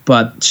had,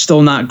 but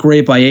still not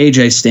great by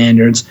AJ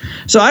standards.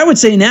 So I would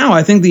say now,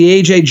 I think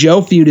the AJ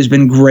Joe feud has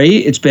been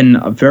great. It's been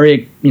a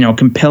very,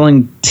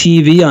 compelling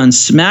TV on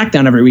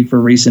SmackDown every week for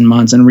recent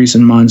months. And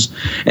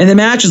the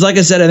matches, like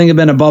I said, I think have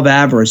been above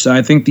average. So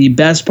I think the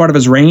best part of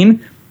his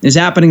reign is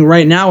happening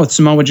right now with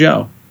Samoa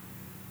Joe.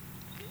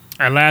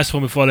 And last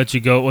one before I let you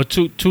go, well,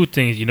 two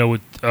things. We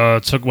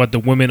talk about the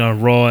women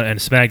on Raw and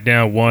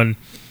SmackDown. One,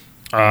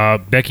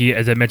 Becky,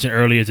 as I mentioned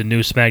earlier, is the new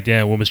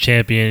SmackDown Women's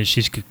Champion.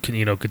 She's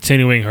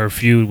continuing her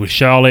feud with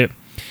Charlotte.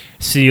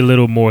 See a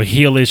little more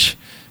heelish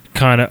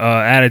kind of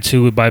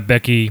attitude by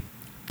Becky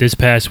this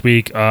past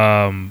week.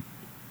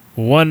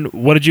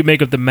 What did you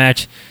make of the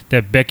match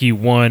that Becky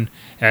won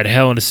at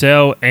Hell in a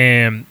Cell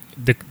and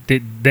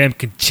them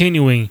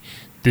continuing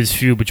this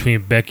feud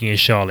between Becky and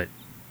Charlotte?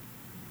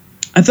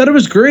 I thought it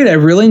was great. I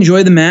really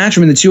enjoyed the match.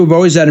 The two have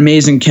always had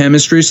amazing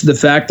chemistry, so the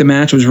fact the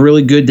match was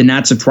really good did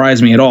not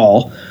surprise me at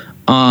all.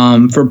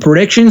 For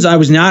predictions, I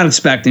was not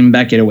expecting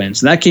Becky to win,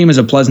 so that came as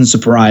a pleasant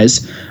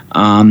surprise.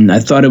 I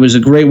thought it was a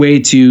great way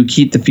to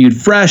keep the feud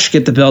fresh,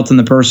 get the belt on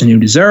the person who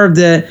deserved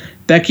it.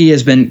 Becky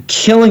has been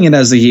killing it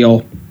as a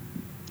heel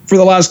for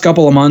the last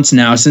couple of months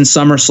now, since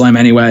SummerSlam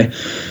anyway.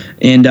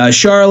 And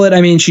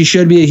Charlotte, she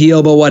should be a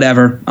heel, but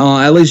whatever.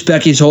 At least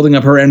Becky's holding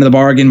up her end of the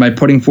bargain by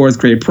putting forth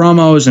great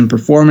promos and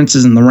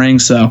performances in the ring.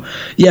 So,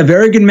 yeah,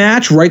 very good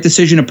match. Right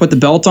decision to put the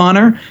belt on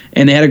her.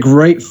 And they had a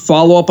great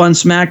follow-up on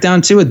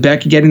SmackDown, too, with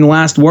Becky getting the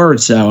last word.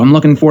 So I'm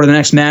looking forward to the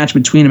next match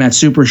between them at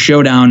Super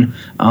Showdown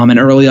in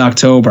early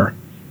October.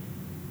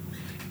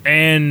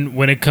 And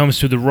when it comes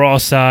to the Raw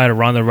side,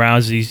 Ronda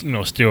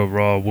Rousey's, still a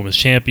Raw Women's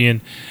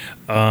Champion.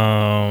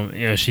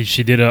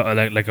 She did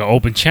an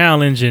open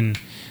challenge, and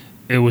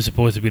it was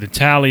supposed to be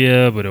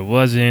Natalya, but it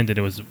wasn't. And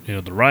it was,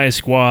 the Riot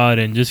Squad,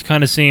 and just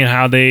kind of seeing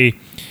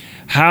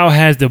how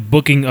has the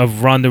booking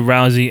of Ronda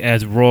Rousey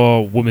as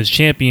Raw Women's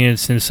Champion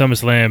since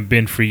SummerSlam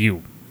been for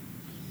you?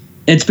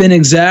 It's been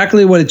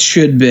exactly what it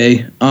should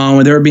be,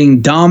 with her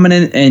being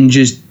dominant and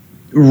just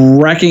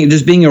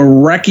being a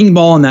wrecking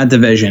ball in that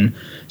division.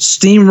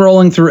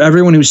 steamrolling through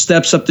everyone who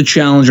steps up to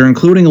challenge her,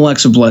 including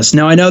Alexa Bliss.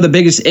 Now, I know the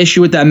biggest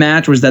issue with that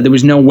match was that there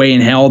was no way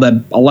in hell that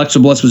Alexa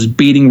Bliss was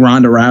beating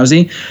Ronda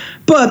Rousey.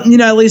 But,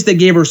 at least they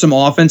gave her some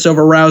offense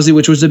over Rousey,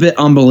 which was a bit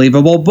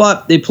unbelievable.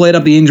 But they played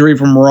up the injury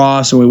from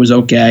Raw, so it was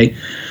okay.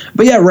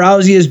 But yeah,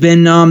 Rousey has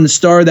been the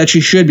star that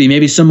she should be.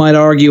 Maybe some might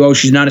argue,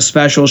 she's not as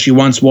special as she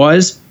once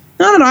was.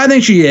 No, I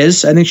think she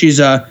is. I think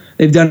she's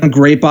they've done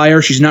great by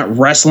her. She's not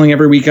wrestling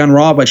every week on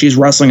Raw, but she's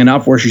wrestling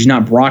enough where she's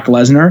not Brock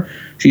Lesnar.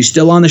 She's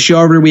still on the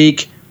show every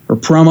week. Her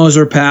promos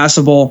are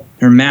passable.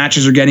 Her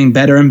matches are getting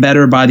better and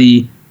better by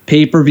the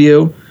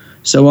pay-per-view.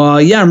 So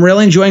I'm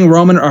really enjoying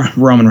Ronda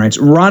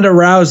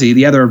Rousey,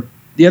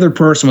 the other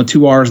person with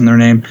 2 R's in their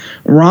name.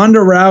 Ronda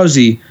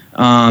Rousey.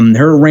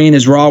 Her reign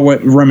as Raw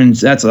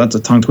Women's. That's a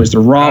tongue twister.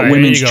 Raw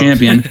Women's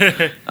Champion.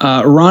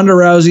 Ronda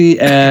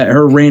Rousey,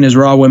 her reign as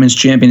Raw Women's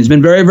Champion has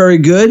been very, very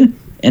good.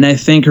 And I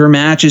think her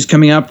matches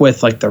coming up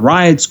with like the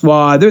Riot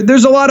Squad.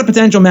 There's a lot of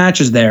potential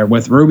matches there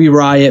with Ruby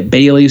Riott,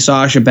 Bayley,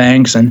 Sasha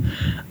Banks, and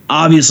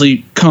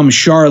obviously come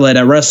Charlotte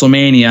at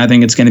WrestleMania. I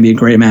think it's going to be a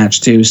great match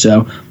too.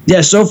 So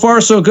yeah, so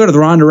far so good with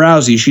Ronda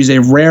Rousey. She's a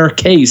rare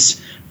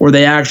case where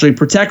they actually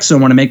protect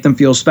someone and make them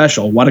feel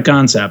special. What a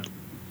concept.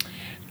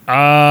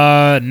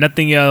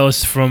 Nothing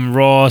else from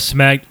Raw,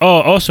 Smack.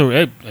 Oh, also,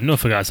 I know I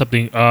forgot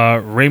something.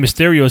 Rey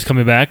Mysterio is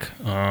coming back.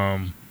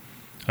 I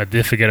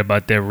did forget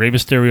about that. Rey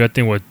Mysterio, I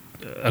think,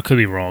 I could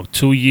be wrong.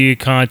 2-year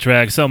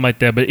contract, something like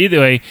that. But either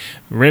way,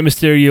 Rey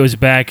Mysterio is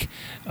back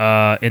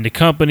in the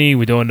company.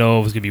 We don't know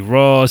if it's going to be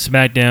Raw,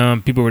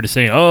 SmackDown. People were just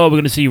saying, we're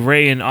going to see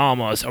Rey and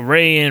Almas,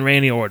 Rey and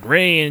Randy Orton,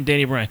 Rey and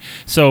Danny Bryan.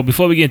 So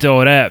before we get into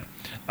all that,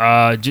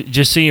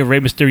 just seeing Rey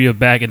Mysterio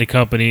back in the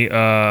company,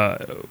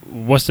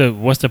 what's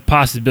the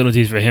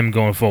possibilities for him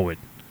going forward?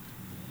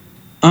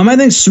 I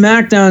think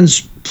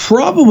SmackDown's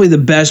probably the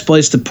best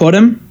place to put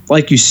him.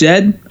 Like you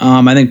said,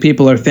 I think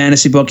people are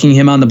fantasy booking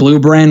him on the Blue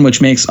brand,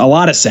 which makes a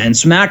lot of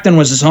sense. SmackDown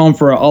was his home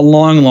for a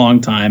long, long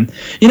time.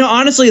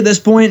 Honestly, at this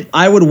point,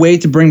 I would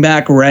wait to bring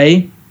back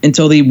Rey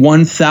until the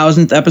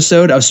 1000th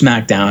episode of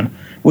SmackDown,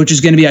 which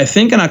is going to be, I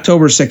think, on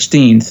October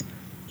 16th.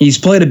 He's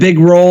played a big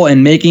role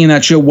in making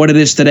that show what it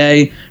is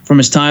today from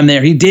his time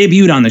there. He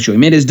debuted on the show. He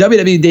made his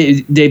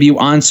WWE debut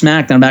on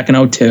SmackDown back in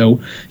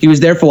 2002. He was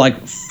there for like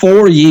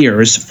 4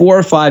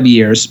 or 5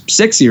 years,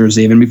 6 years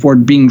even, before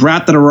being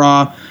drafted to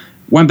Raw,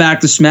 went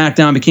back to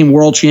SmackDown, became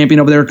world champion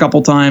over there a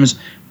couple times.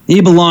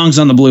 He belongs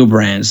on the Blue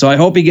brand. So I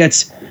hope he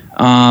gets put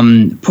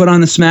on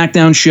the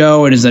SmackDown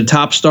show and is a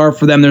top star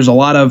for them. There's a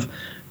lot of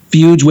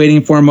feuds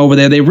waiting for him over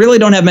there. They really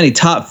don't have many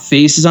top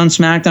faces on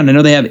SmackDown. I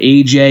know they have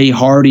AJ,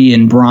 Hardy,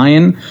 and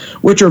Bryan,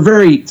 which are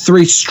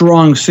three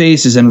strong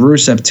faces, and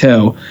Rusev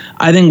too.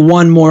 I think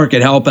one more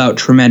could help out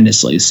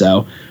tremendously.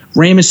 So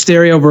Rey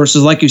Mysterio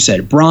versus, like you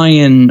said,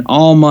 Bryan,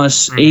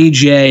 Almas,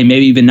 AJ,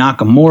 maybe even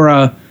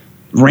Nakamura,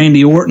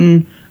 Randy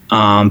Orton.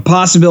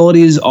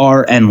 Possibilities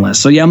are endless.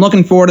 So yeah, I'm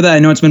looking forward to that. I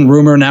know it's been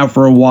rumored now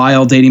for a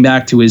while, dating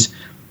back to his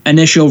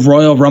initial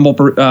Royal Rumble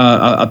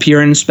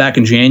appearance back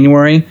in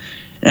January.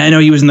 And I know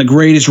he was in the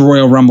greatest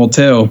Royal Rumble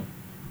too.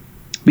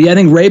 But yeah, I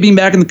think Rey being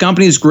back in the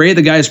company is great.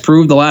 The guy's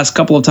proved the last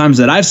couple of times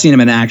that I've seen him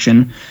in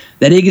action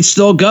that he could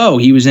still go.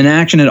 He was in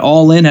action at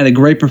All In, had a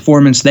great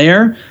performance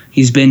there.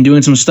 He's been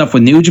doing some stuff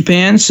with New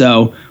Japan.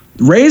 So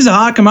Rey's a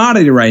hot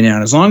commodity right now.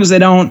 And as long as they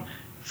don't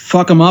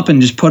fuck him up and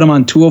just put him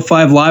on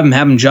 205 Live and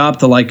have him job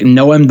to like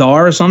Noam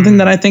Dar or something,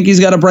 then I think he's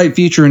got a bright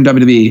future in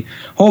WWE.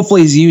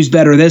 Hopefully he's used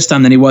better this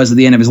time than he was at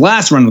the end of his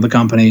last run with the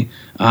company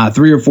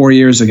 3 or 4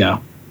 years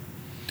ago.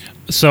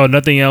 So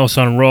nothing else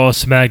on Raw,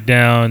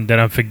 SmackDown that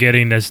I'm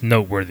forgetting that's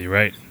noteworthy,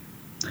 right?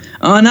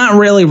 Not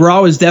really.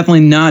 Raw was definitely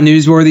not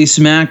newsworthy.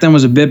 SmackDown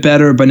was a bit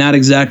better, but not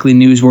exactly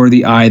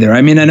newsworthy either.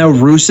 I mean, I know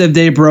Rusev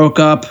Day broke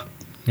up.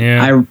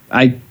 Yeah.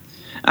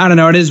 I don't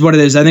know. It is what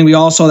it is. I think we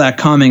all saw that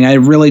coming. I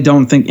really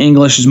don't think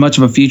English is much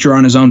of a feature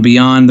on his own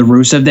beyond the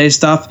Rusev Day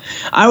stuff.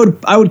 I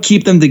would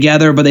keep them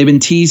together, but they've been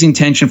teasing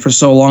tension for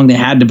so long they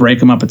had to break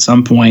them up at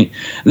some point.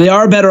 They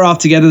are better off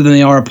together than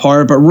they are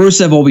apart, but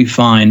Rusev will be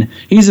fine.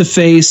 He's a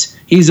face.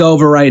 He's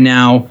over right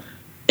now.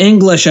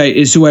 English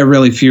is who I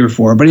really fear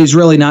for, but he's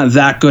really not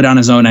that good on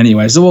his own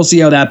anyway. So we'll see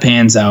how that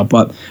pans out.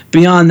 But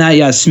beyond that,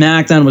 yeah,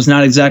 SmackDown was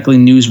not exactly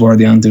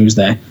newsworthy on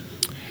Tuesday.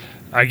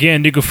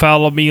 Again, you can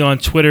follow me on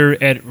Twitter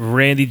at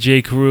Randy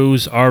J.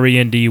 Cruz,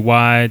 Rendy,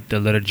 the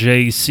letter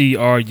J,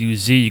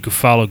 Cruz. You can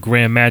follow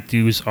Graham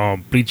Matthews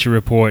on Bleacher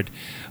Report,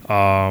 or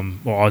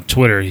on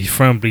Twitter. He's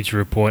from Bleacher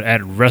Report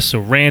at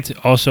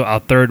WrestleRant. Also,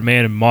 our third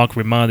man, Mark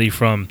Raimondi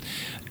from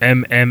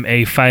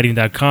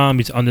MMAfighting.com.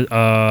 He's under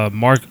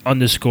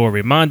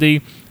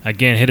Mark_Raimondi.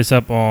 Again, hit us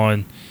up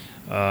on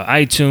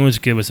iTunes.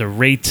 Give us a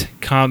rate,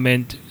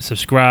 comment,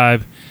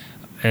 subscribe.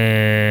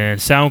 And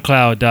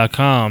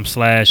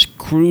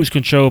SoundCloud.com/Cruise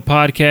Control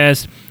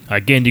Podcast.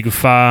 Again, you can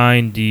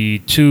find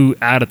the 2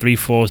 out of 3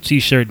 Falls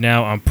t-shirt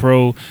now on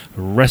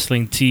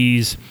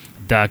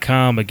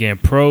ProWrestlingTees.com. Again,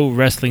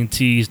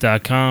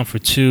 ProWrestlingTees.com for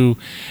 2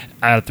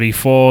 out of 3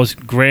 Falls.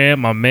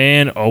 Graham, my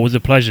man, always a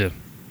pleasure.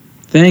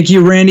 Thank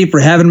you, Randy, for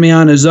having me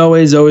on as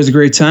always. Always a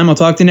great time. I'll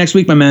talk to you next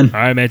week, my man.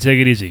 All right, man. Take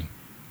it easy.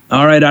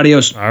 All right.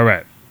 Adios. All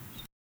right.